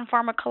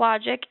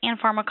non-pharmacologic and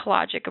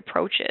pharmacologic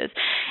approaches.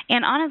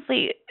 And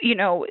honestly,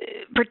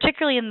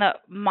 particularly in the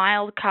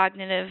mild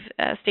cognitive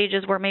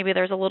stages where maybe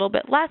there's a little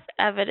bit less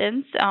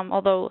evidence,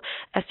 although,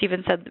 as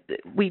Stephen said,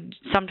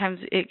 sometimes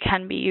it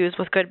can be used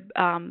with good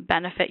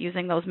benefit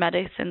using those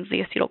medicines,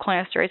 the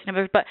acetylcholinesterase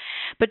inhibitors.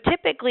 But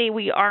typically,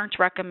 we aren't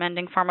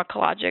recommending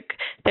pharmacologic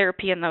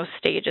therapy in those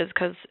stages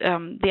because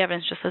the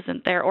evidence just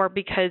isn't there, or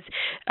because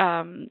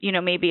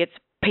maybe it's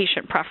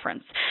patient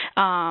preference.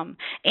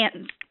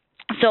 And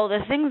so the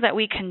things that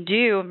we can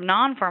do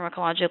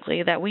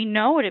non-pharmacologically that we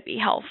know to be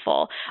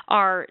helpful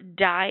are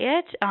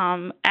diet,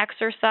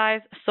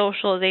 exercise,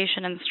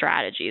 socialization, and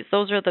strategies.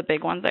 Those are the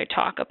big ones I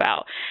talk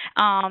about.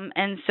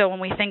 And so when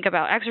we think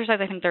about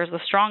exercise, I think there's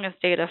the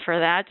strongest data for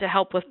that to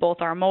help with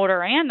both our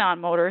motor and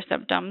non-motor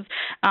symptoms.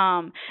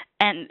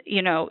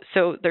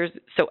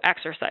 So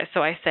exercise.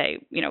 So I say,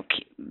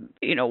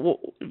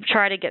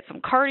 try to get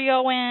some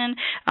cardio in,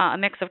 a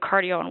mix of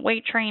cardio and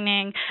weight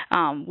training,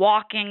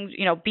 walking,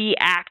 be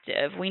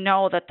active. We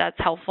know that that's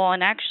helpful,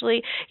 and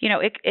actually,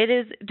 it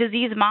is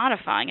disease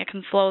modifying. It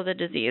can slow the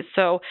disease.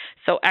 So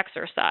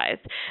exercise.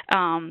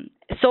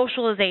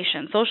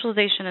 Socialization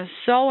is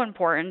so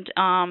important,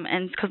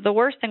 and because the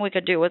worst thing we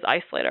could do is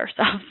isolate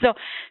ourselves.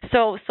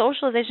 So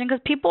socialization,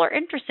 because people are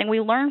interesting. We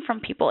learn from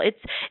people. It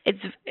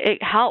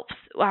helps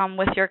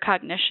with your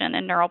cognition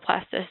and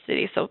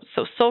neuroplasticity. So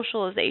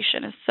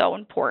socialization is so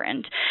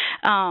important.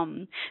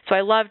 So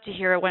I love to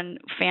hear when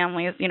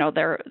families,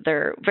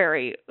 they're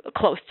very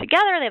close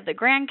together. They have the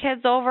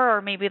grandkids over,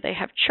 or maybe they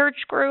have church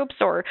groups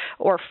or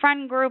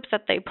friend groups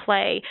that they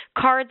play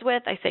cards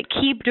with. I say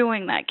keep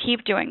doing that.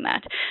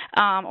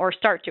 Or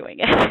start doing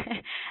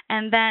it.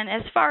 And then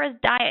as far as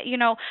diet,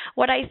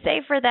 what I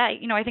say for that,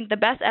 I think the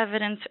best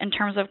evidence in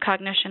terms of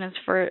cognition is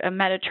for a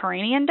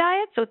Mediterranean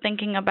diet. So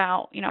thinking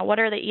about, what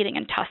are they eating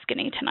in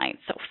Tuscany tonight?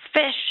 So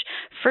fish,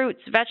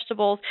 fruits,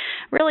 vegetables,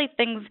 really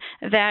things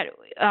that,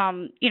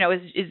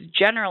 is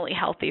generally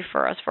healthy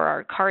for us, for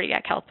our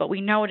cardiac health, but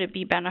we know to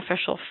be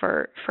beneficial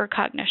for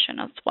cognition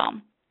as well.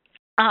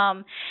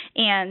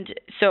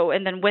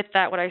 And then with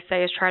that, what I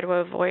say is try to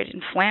avoid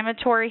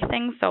inflammatory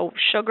things. So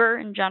sugar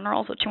in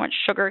general. So too much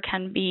sugar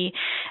can be,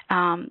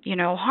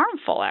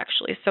 harmful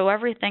actually. So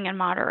everything in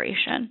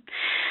moderation.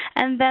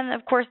 And then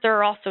of course there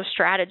are also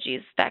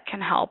strategies that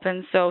can help.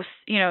 And so,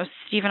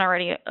 Stephen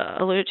already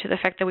alluded to the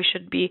fact that we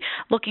should be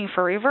looking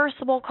for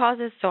reversible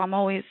causes. So I'm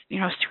always,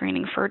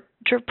 screening for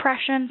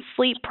depression,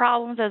 sleep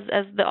problems,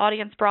 as the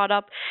audience brought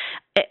up,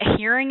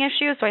 hearing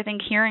issues. So I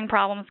think hearing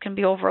problems can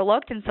be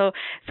overlooked, and so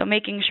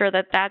making sure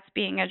that that's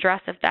being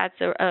addressed if that's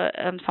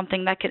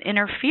something that can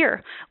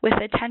interfere with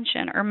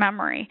attention or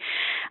memory.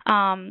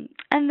 And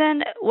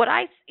then what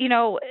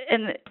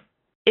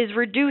is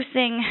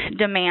reducing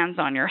demands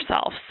on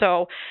yourself.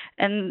 So,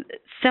 and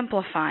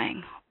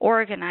simplifying,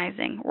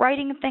 organizing,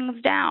 writing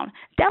things down,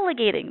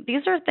 delegating.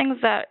 These are things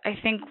that I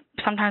think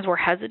sometimes we're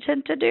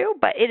hesitant to do,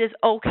 but it is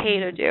okay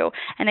to do,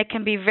 and it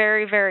can be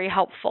very, very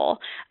helpful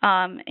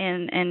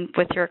in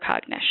with your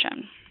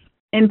cognition.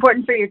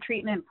 Important for your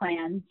treatment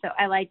plan. So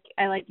I like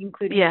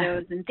including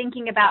those and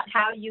thinking about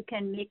how you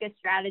can make a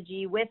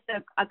strategy with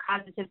a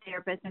cognitive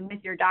therapist and with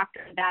your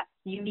doctor that's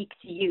unique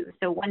to you.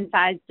 So one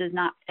size does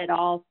not fit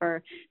all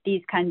for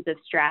these kinds of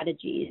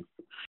strategies.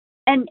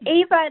 And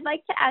Ava, I'd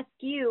like to ask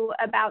you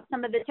about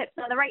some of the tips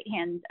on the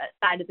right-hand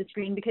side of the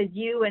screen, because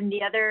you and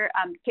the other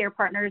care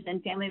partners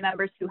and family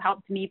members who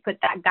helped me put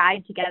that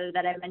guide together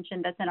that I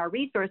mentioned that's in our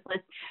resource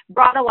list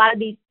brought a lot of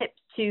these tips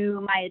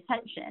to my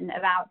attention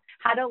about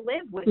how to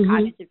live with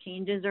cognitive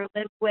changes or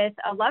live with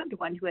a loved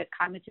one who had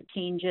cognitive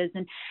changes.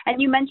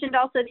 And you mentioned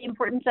also the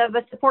importance of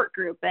a support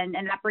group, and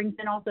that brings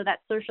in also that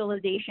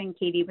socialization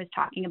Katie was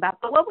talking about.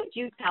 But what would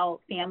you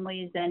tell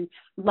families and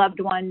loved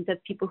ones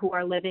of people who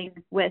are living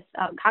with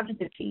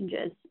cognitive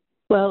changes?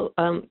 Well,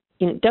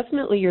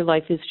 definitely your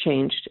life has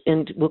changed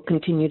and will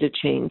continue to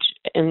change.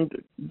 And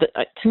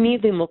to me,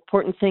 the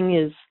important thing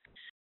is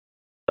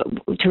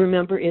to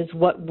remember is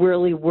what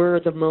really were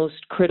the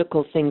most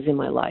critical things in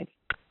my life.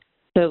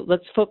 So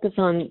let's focus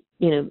on,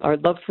 our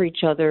love for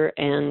each other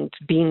and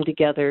being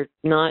together,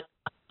 not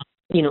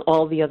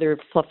all the other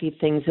fluffy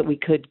things that we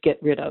could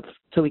get rid of,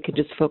 so we could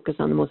just focus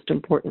on the most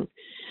important.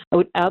 I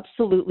would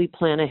absolutely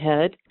plan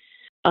ahead.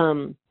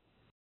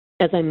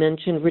 As I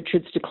mentioned,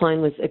 Richard's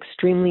decline was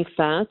extremely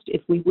fast.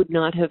 If we would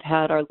not have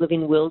had our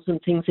living wills and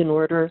things in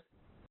order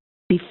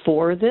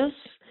before this,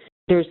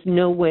 there's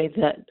no way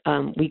that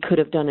we could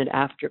have done it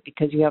after,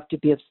 because you have to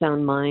be of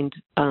sound mind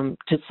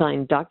to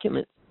sign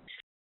documents.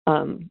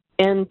 And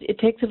it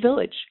takes a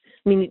village.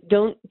 I mean,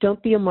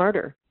 don't be a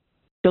martyr.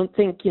 Don't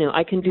think,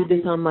 I can do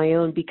this on my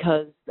own,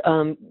 because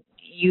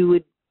you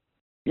would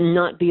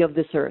not be of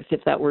this earth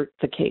if that were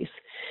the case.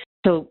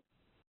 So,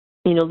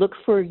 look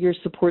for your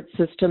support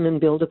system and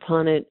build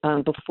upon it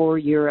before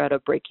you're at a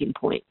breaking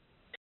point.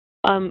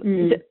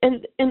 And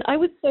I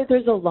would say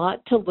there's a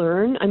lot to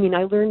learn. I mean,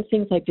 I learned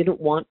things I didn't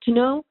want to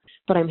know,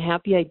 but I'm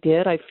happy I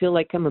did. I feel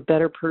like I'm a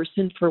better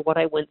person for what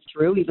I went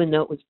through, even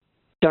though it was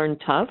darn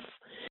tough.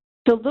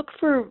 So look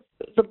for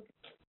the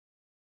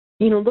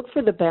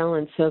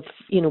balance of,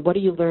 what are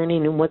you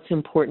learning and what's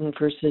important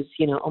versus,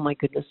 oh my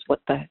goodness,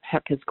 what the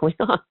heck is going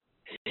on?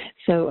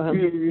 So,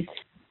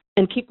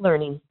 and keep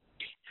learning.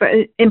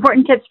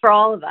 Important tips for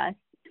all of us.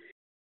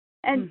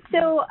 And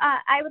so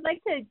I would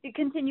like to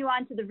continue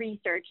on to the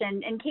research.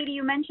 And Katie,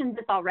 you mentioned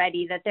this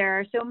already, that there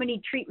are so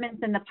many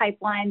treatments in the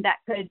pipeline that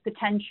could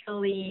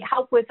potentially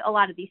help with a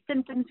lot of these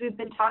symptoms we've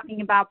been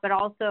talking about, but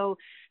also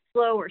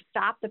slow or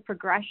stop the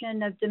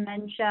progression of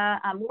dementia.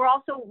 We're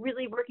also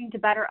really working to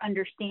better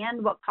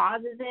understand what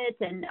causes it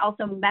and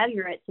also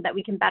measure it so that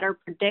we can better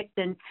predict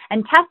and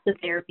test the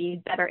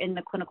therapies that are in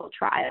the clinical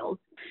trials.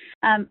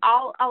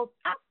 I'll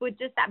stop with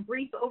just that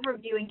brief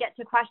overview and get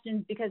to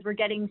questions because we're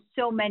getting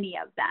so many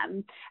of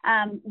them.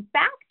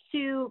 Back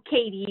to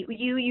Katie,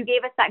 you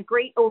gave us that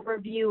great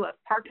overview of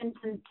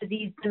Parkinson's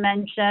disease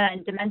dementia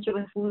and dementia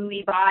with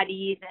Lewy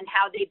bodies and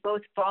how they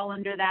both fall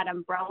under that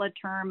umbrella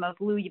term of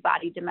Lewy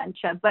body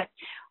dementia. But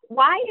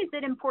why is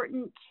it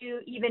important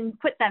to even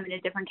put them in a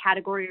different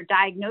category or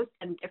diagnose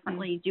them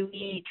differently? Do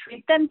we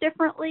treat them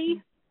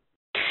differently?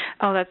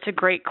 Oh, that's a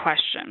great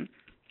question.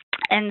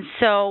 And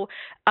so,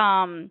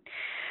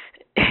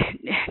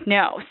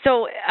 no.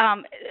 So,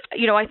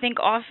 I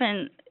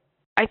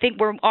think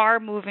we are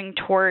moving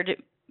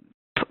toward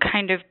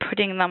kind of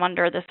putting them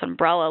under this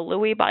umbrella,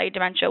 Lewy body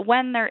dementia,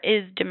 when there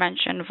is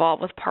dementia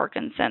involved with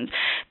Parkinson's,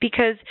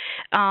 because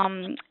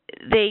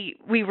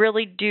we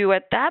really do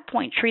at that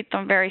point treat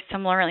them very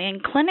similarly.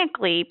 And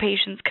clinically,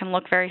 patients can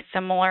look very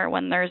similar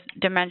when there's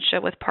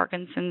dementia with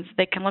Parkinson's.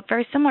 They can look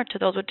very similar to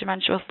those with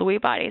dementia with Lewy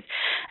bodies.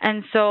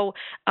 And so,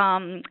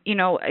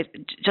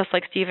 just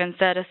like Stephen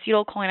said,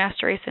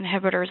 acetylcholinesterase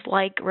inhibitors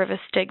like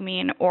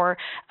rivastigmine or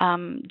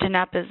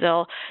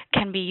donepezil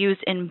can be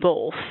used in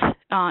both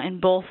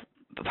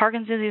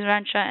Parkinson's disease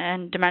dementia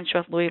and dementia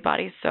with Lewy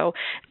bodies, so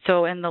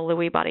in the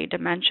Lewy body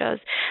dementias.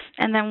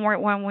 And then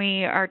when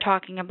we are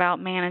talking about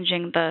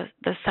managing the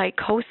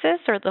psychosis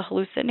or the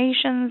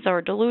hallucinations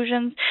or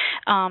delusions,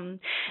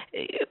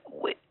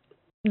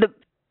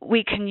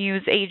 we can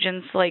use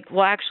agents like,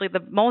 the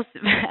most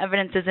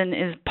evidence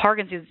is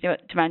Parkinson's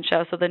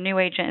dementia. So the new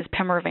agent is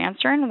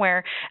pimavanserin,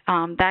 where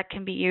that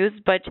can be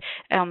used, but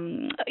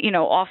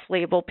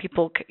off-label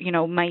people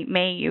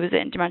may use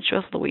it in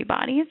dementia with Lewy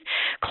bodies.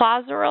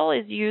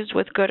 Clozaril is used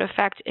with good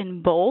effect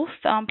in both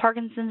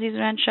Parkinson's disease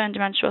dementia and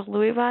dementia with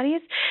Lewy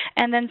bodies,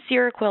 and then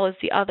Seroquel is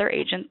the other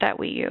agent that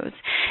we use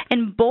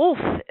in both.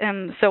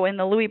 So in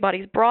the Lewy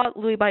body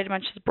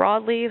dementias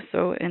broadly,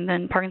 and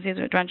then Parkinson's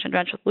disease dementia and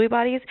dementia with Lewy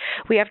bodies,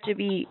 we have to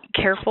be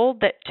careful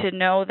to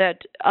know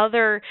that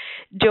other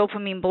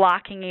dopamine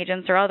blocking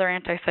agents or other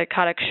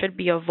antipsychotics should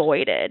be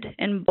avoided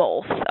in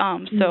both.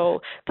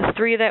 So the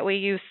three that we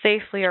use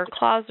safely are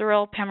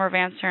Clozaril,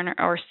 pimavanserin,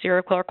 or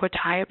Seroquel or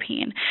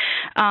quetiapine.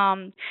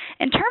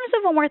 In terms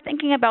of when we're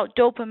thinking about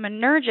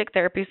dopaminergic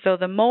therapy, so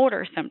the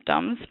motor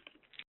symptoms,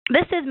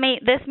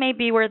 this may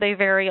be where they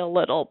vary a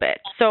little bit.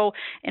 So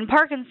in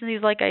Parkinson's disease,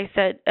 like I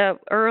said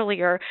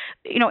earlier,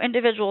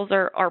 individuals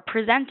are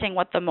presenting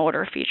with the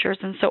motor features,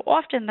 and so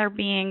often they're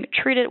being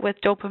treated with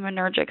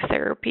dopaminergic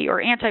therapy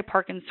or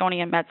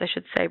anti-Parkinsonian meds, I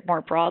should say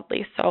more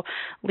broadly. So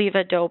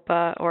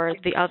levodopa or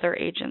the other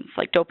agents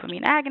like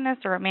dopamine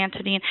agonists or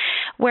amantadine,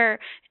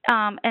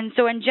 and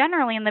so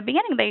generally in the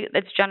beginning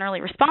it's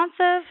generally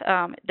responsive.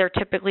 They're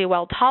typically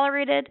well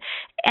tolerated,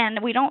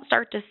 and we don't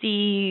start to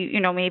see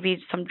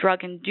maybe some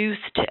drug-induced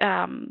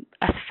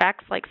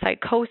effects like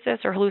psychosis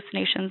or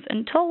hallucinations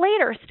until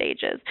later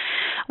stages.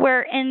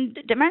 Where in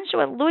dementia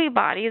with Lewy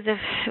bodies,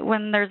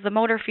 when there's the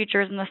motor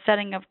features in the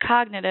setting of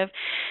cognitive,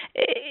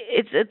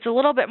 it's a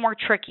little bit more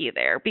tricky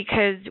there,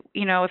 because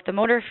if the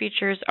motor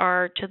features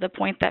are to the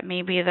point that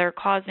maybe they're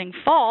causing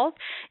falls,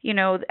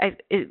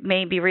 it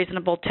may be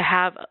reasonable to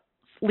have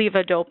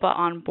levodopa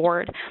on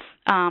board.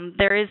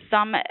 There is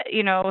some,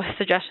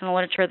 suggestion in the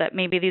literature that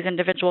maybe these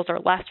individuals are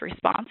less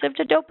responsive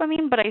to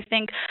dopamine, but I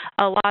think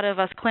a lot of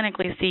us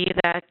clinically see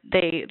that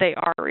they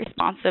are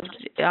responsive.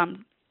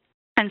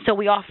 And so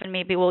we often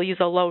maybe will use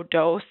a low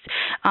dose.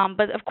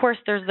 But of course,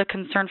 there's the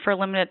concern for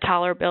limited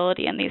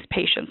tolerability in these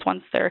patients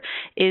once there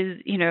is,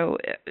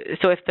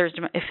 so if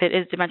it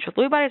is dementia with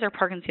Lewy bodies or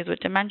Parkinson's with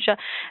dementia,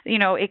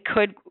 it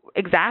could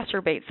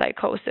exacerbate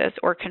psychosis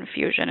or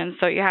confusion. And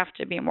so you have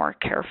to be more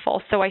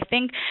careful. So I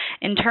think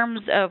in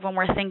terms of when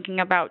we're thinking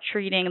about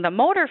treating the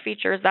motor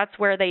features, that's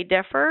where they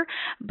differ.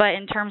 But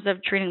in terms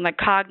of treating the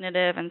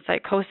cognitive and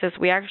psychosis,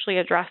 we actually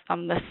address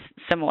them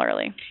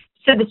similarly.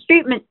 So the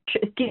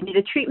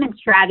treatment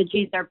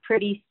strategies are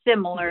pretty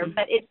similar,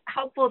 but it's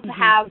helpful to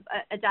have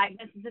a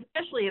diagnosis,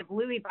 especially of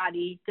Lewy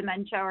body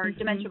dementia or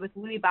dementia with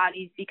Lewy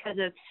bodies, because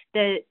of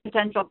the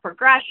potential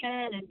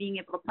progression and being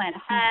able to plan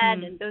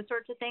ahead and those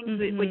sorts of things.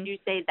 Would you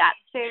say that's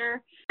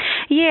fair?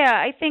 Yeah,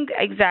 I think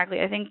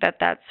exactly. I think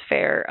that's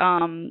fair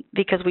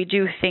because we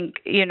do think,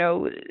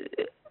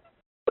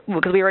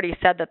 because we already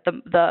said that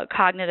the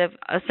cognitive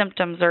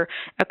symptoms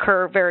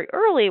occur very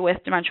early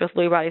with dementia with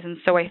Lewy bodies, and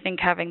so I think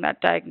having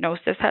that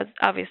diagnosis has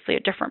obviously a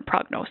different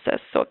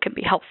prognosis, so it can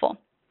be helpful.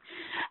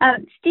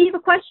 Steve, a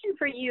question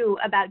for you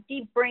about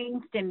deep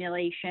brain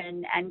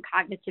stimulation and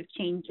cognitive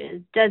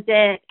changes. Does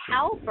it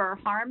help or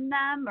harm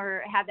them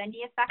or have any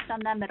effect on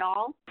them at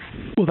all?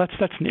 Well, that's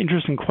an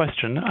interesting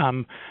question.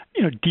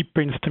 Deep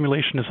brain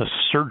stimulation is a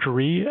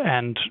surgery,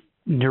 and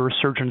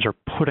neurosurgeons are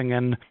putting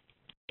in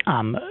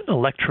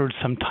electrodes,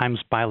 sometimes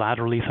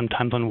bilaterally,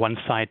 sometimes on one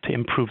side, to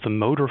improve the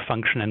motor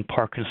function in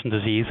Parkinson's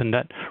disease, and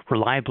that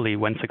reliably,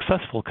 when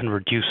successful, can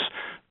reduce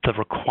the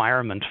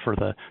requirement for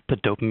the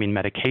dopamine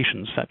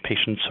medications that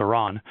patients are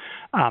on.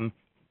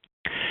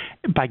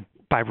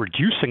 By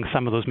reducing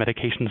some of those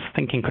medications,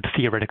 thinking could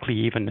theoretically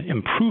even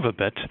improve a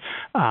bit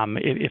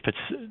if it's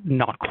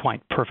not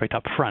quite perfect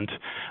up front.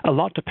 A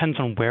lot depends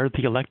on where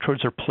the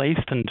electrodes are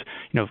placed, and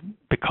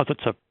because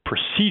it's a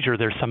procedure,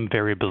 there's some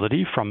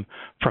variability from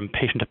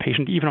patient to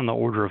patient, even on the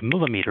order of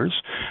millimeters.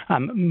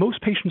 Most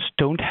patients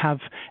don't have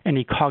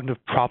any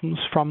cognitive problems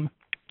from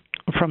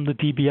the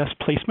DBS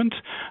placement,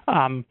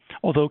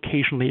 although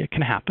occasionally it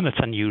can happen. It's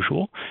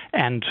unusual,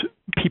 and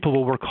people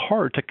will work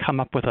hard to come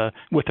up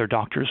with their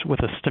doctors with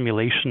a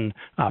stimulation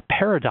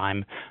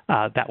paradigm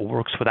that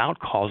works without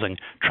causing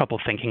trouble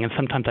thinking, and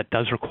sometimes that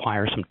does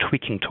require some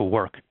tweaking to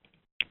work.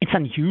 It's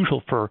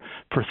unusual for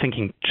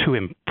thinking to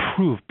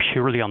improve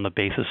purely on the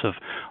basis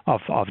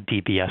of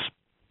DBS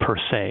per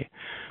se.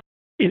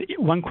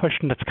 One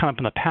question that's come up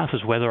in the past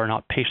is whether or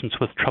not patients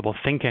with trouble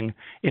thinking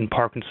in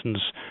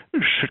Parkinson's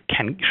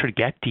should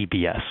get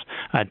DBS,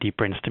 deep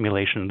brain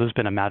stimulation. There's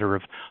been a matter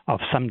of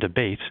some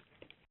debate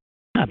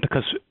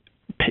because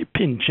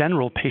in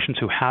general, patients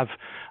who have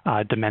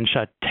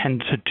dementia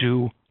tend to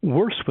do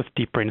worse with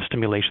deep brain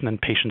stimulation than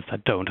patients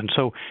that don't. And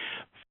so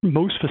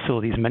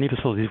many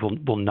facilities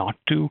will not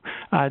do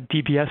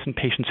DBS in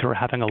patients who are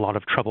having a lot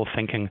of trouble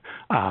thinking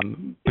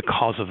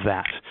because of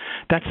that.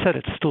 That said,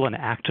 it's still an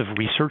active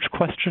research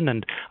question,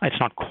 and it's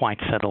not quite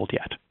settled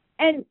yet.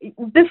 And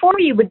before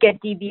you would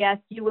get DBS,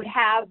 you would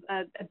have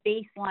a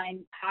baseline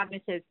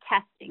cognitive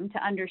testing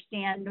to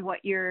understand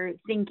what your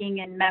thinking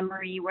and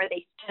memory, where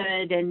they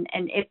stood, and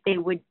if they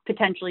would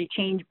potentially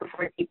change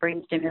before deep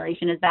brain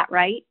stimulation. Is that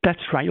right? That's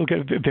right. You'll get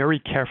a very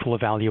careful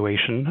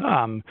evaluation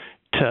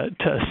to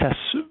assess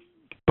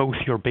both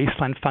your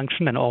baseline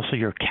function and also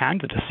your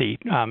candidacy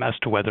as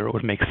to whether it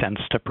would make sense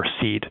to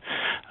proceed.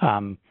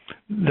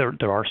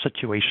 There are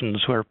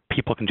situations where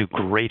people can do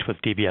great with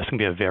DBS and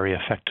be a very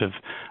effective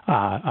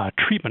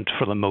treatment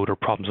for the motor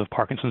problems of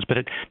Parkinson's, but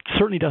it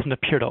certainly doesn't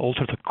appear to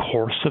alter the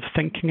course of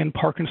thinking in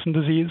Parkinson's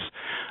disease.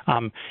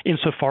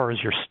 Insofar as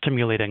you're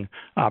stimulating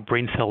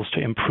brain cells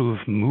to improve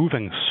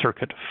moving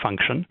circuit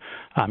function,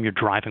 you're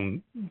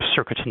driving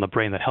circuits in the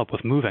brain that help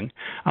with moving,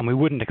 we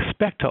wouldn't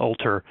expect to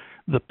alter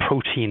the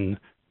proteins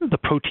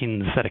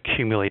that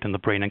accumulate in the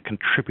brain and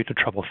contribute to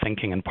trouble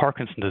thinking in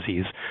Parkinson's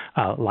disease,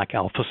 like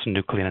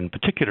alpha-synuclein in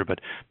particular,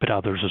 but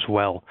others as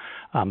well.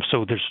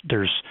 So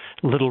there's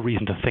little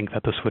reason to think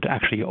that this would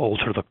actually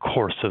alter the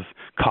course of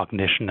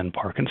cognition in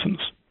Parkinson's.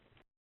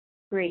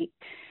 Great.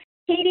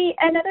 Katie,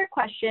 another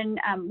question.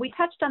 We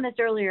touched on this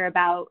earlier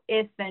about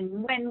if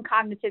and when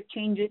cognitive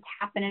changes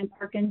happen in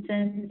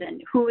Parkinson's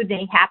and who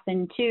they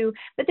happen to,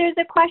 but there's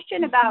a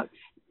question about,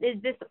 does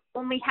this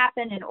only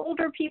happen in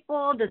older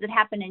people? Does it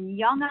happen in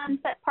young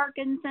onset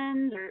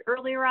Parkinson's or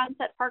earlier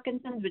onset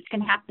Parkinson's, which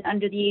can happen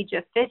under the age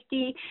of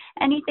 50?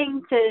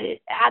 Anything to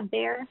add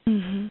there?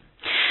 Mm-hmm.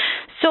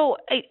 So,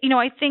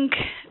 I think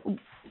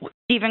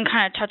Stephen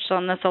kind of touched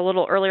on this a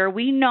little earlier.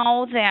 We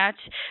know that,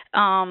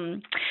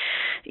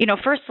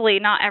 firstly,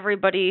 not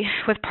everybody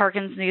with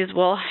Parkinson's disease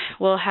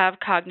will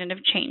have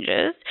cognitive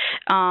changes.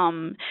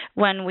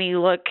 When we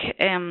look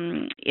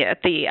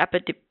at the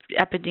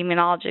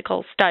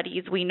epidemiological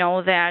studies, we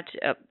know that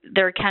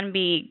there can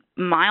be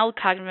mild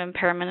cognitive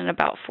impairment in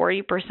about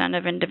 40%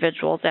 of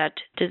individuals at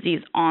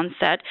disease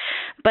onset.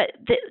 But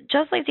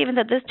just like Stephen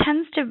said, this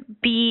tends to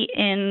be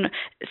in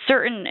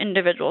certain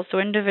individuals. So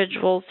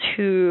individuals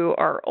who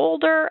are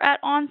older at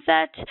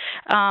onset,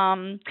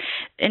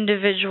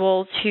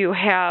 individuals who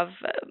have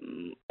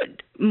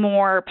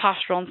more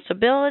postural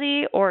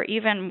instability, or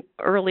even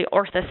early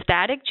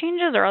orthostatic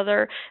changes, or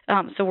other,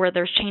 so where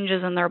there's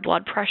changes in their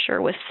blood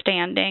pressure with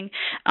standing.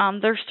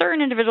 There's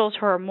certain individuals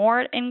who are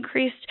more at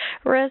increased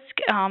risk.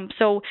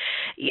 So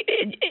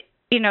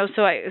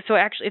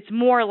actually, it's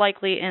more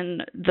likely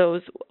in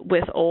those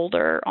with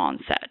older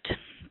onset.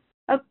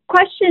 A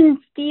question,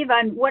 Steve,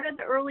 on what are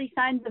the early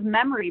signs of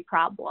memory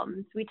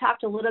problems? We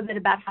talked a little bit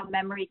about how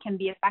memory can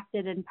be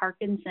affected in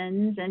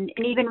Parkinson's and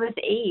even with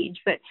age,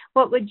 but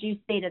what would you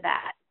say to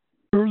that?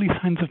 Early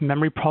signs of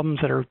memory problems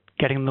that are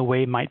getting in the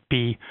way might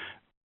be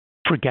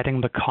forgetting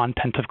the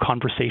content of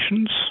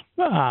conversations.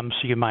 So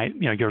you might,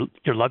 your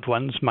loved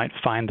ones might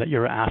find that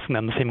you're asking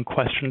them the same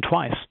question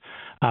twice.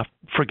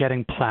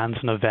 Forgetting plans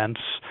and events,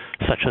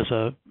 such as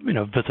a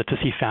visit to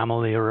see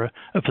family or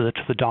a visit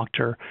to the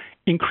doctor.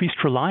 Increased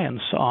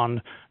reliance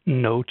on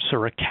notes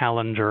or a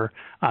calendar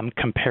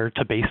compared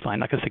to baseline,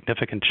 like a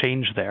significant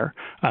change there.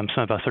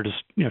 Some of us are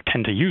just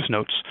tend to use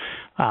notes,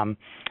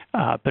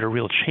 but a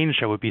real change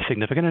there would be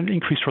significant, and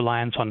increased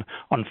reliance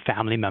on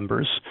family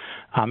members.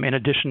 In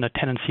addition, a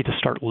tendency to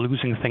start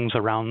losing things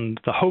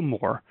around the home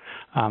more,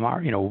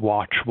 our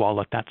watch,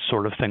 wallet, that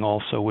sort of thing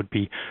also would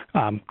be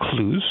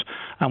clues.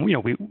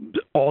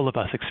 All of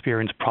us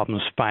experience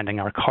problems finding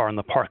our car in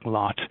the parking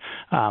lot,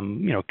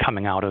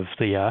 coming out of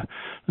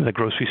the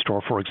grocery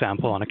store, for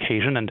example, on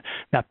occasion, and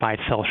that by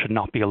itself should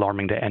not be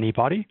alarming to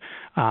anybody.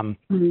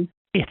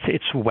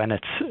 It's when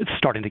it's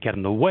starting to get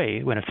in the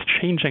way, when it's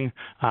changing,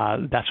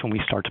 that's when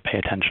we start to pay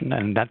attention,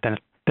 and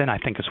then I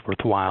think it's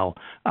worthwhile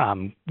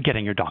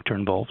getting your doctor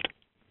involved.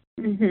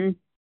 Mm-hmm.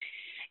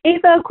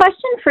 Ava, a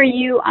question for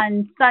you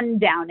on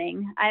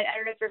sundowning. I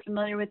don't know if you're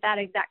familiar with that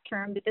exact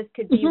term, but this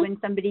could be when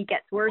somebody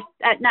gets worse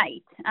at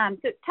night.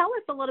 So tell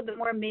us a little bit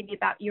more maybe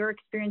about your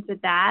experience with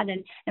that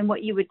and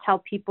what you would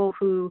tell people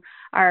who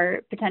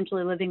are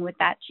potentially living with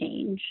that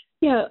change.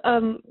 Yeah,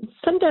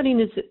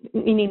 sundowning is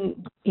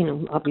meaning,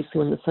 obviously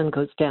when the sun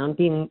goes down,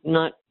 being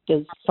not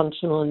as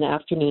functional in the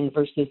afternoon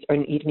or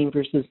in the evening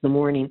versus the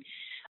morning.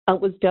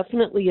 Was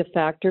definitely a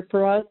factor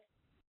for us.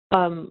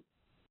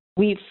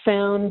 We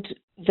found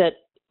that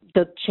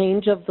the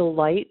change of the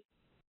light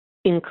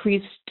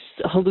increased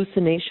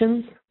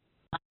hallucinations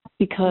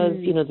because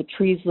the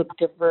trees look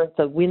different,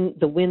 the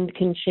wind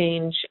can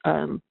change.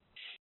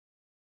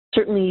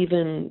 Certainly,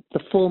 even the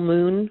full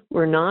moon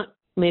or not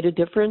made a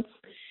difference.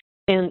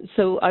 And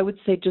so I would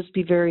say just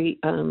be very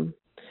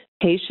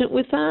patient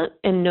with that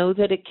and know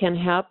that it can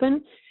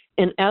happen,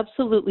 and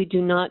absolutely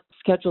do not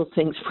schedule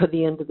things for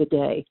the end of the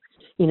day.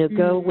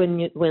 Go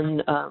when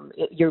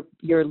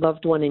your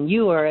loved one and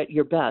you are at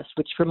your best,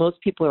 which for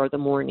most people are the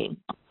morning.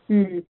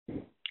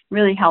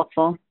 Really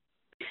helpful.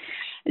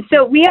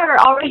 So we are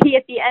already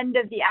at the end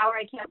of the hour.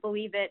 I can't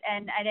believe it.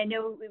 And I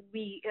know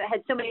we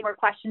had so many more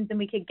questions than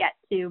we could get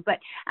to, but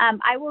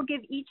I will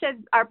give each of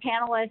our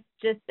panelists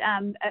just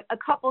a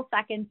couple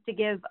seconds to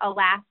give a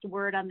last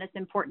word on this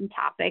important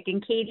topic.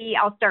 And Katie,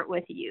 I'll start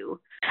with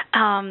you.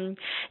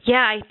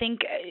 I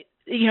think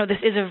this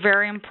is a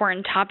very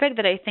important topic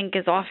that I think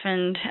is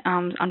often,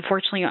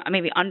 unfortunately,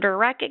 maybe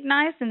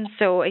under-recognized. And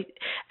so I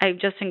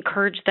just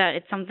encourage that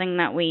it's something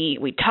that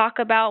we talk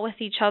about with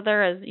each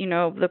other as,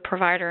 the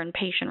provider and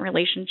patient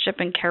relationship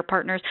and care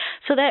partners,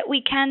 so that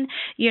we can,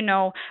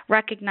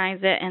 recognize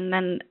it and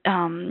then,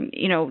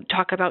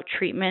 talk about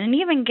treatment and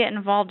even get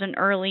involved in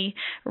early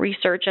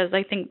research, as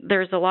I think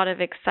there's a lot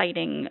of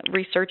exciting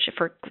research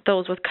for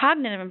those with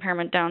cognitive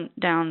impairment down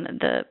in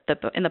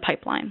the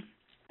pipeline.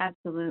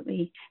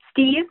 Absolutely.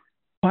 Steve?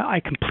 Well,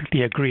 I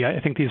completely agree. I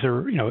think these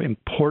are,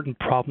 important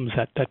problems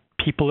that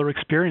people are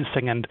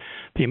experiencing, and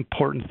the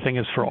important thing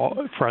is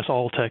for us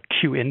all to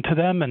cue into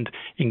them and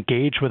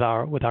engage with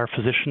our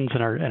physicians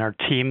and our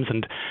teams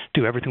and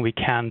do everything we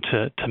can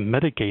to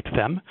mitigate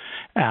them.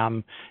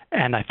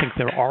 And I think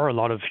there are a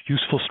lot of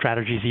useful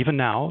strategies even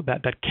now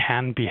that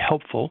can be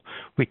helpful.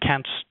 We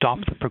can't stop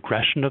the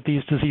progression of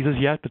these diseases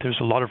yet, but there's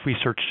a lot of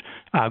research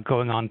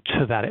going on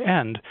to that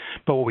end.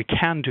 But what we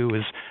can do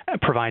is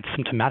provide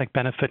symptomatic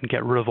benefit and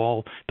get rid of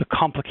all the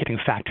complicating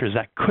factors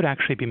that could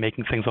actually be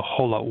making things a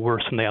whole lot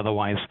worse than they otherwise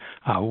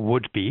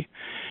would be.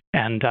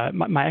 And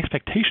my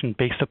expectation,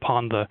 based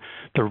upon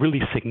the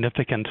really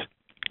significant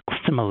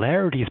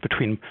similarities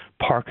between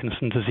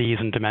Parkinson's disease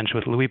and dementia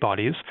with Lewy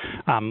bodies,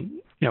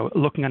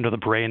 looking under the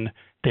brain,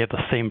 they have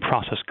the same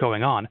process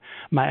going on.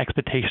 My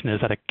expectation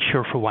is that a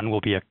cure for one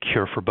will be a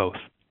cure for both.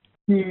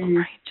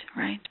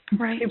 Right.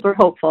 Super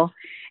hopeful.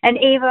 And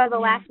Ava, the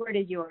last word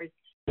is yours.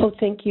 Oh,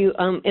 thank you.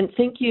 And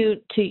thank you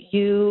to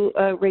you,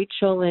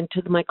 Rachel, and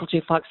to the Michael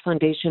J. Fox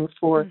Foundation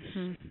for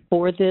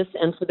this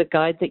and for the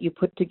guide that you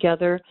put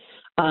together.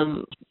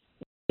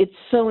 It's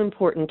so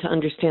important to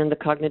understand the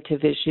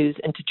cognitive issues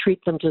and to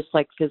treat them just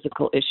like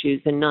physical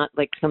issues and not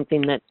like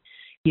something that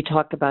you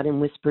talk about in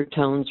whispered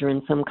tones or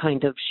in some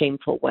kind of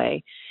shameful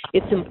way.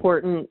 It's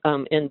important,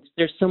 and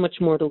there's so much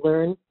more to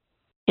learn,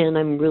 and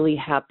I'm really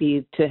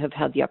happy to have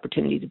had the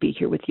opportunity to be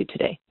here with you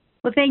today.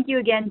 Well, thank you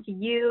again to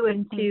you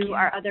and to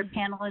our other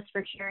panelists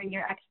for sharing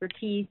your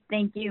expertise.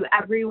 Thank you,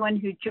 everyone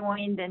who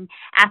joined and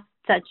asked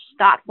such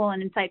thoughtful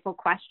and insightful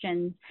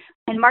questions.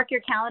 And mark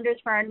your calendars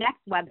for our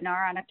next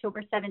webinar on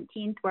October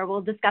 17th, where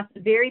we'll discuss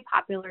the very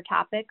popular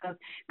topic of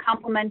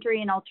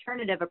complementary and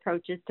alternative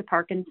approaches to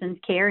Parkinson's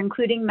care,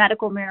 including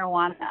medical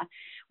marijuana.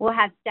 We'll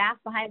have staff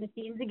behind the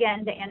scenes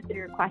again to answer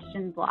your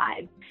questions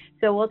live.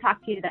 So we'll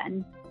talk to you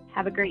then.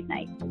 Have a great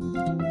night.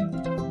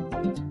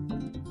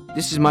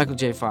 This is Michael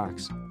J.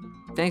 Fox.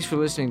 Thanks for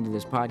listening to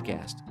this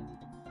podcast.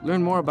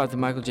 Learn more about the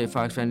Michael J.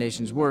 Fox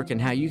Foundation's work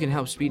and how you can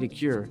help speed a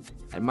cure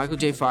at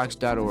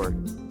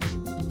michaeljfox.org.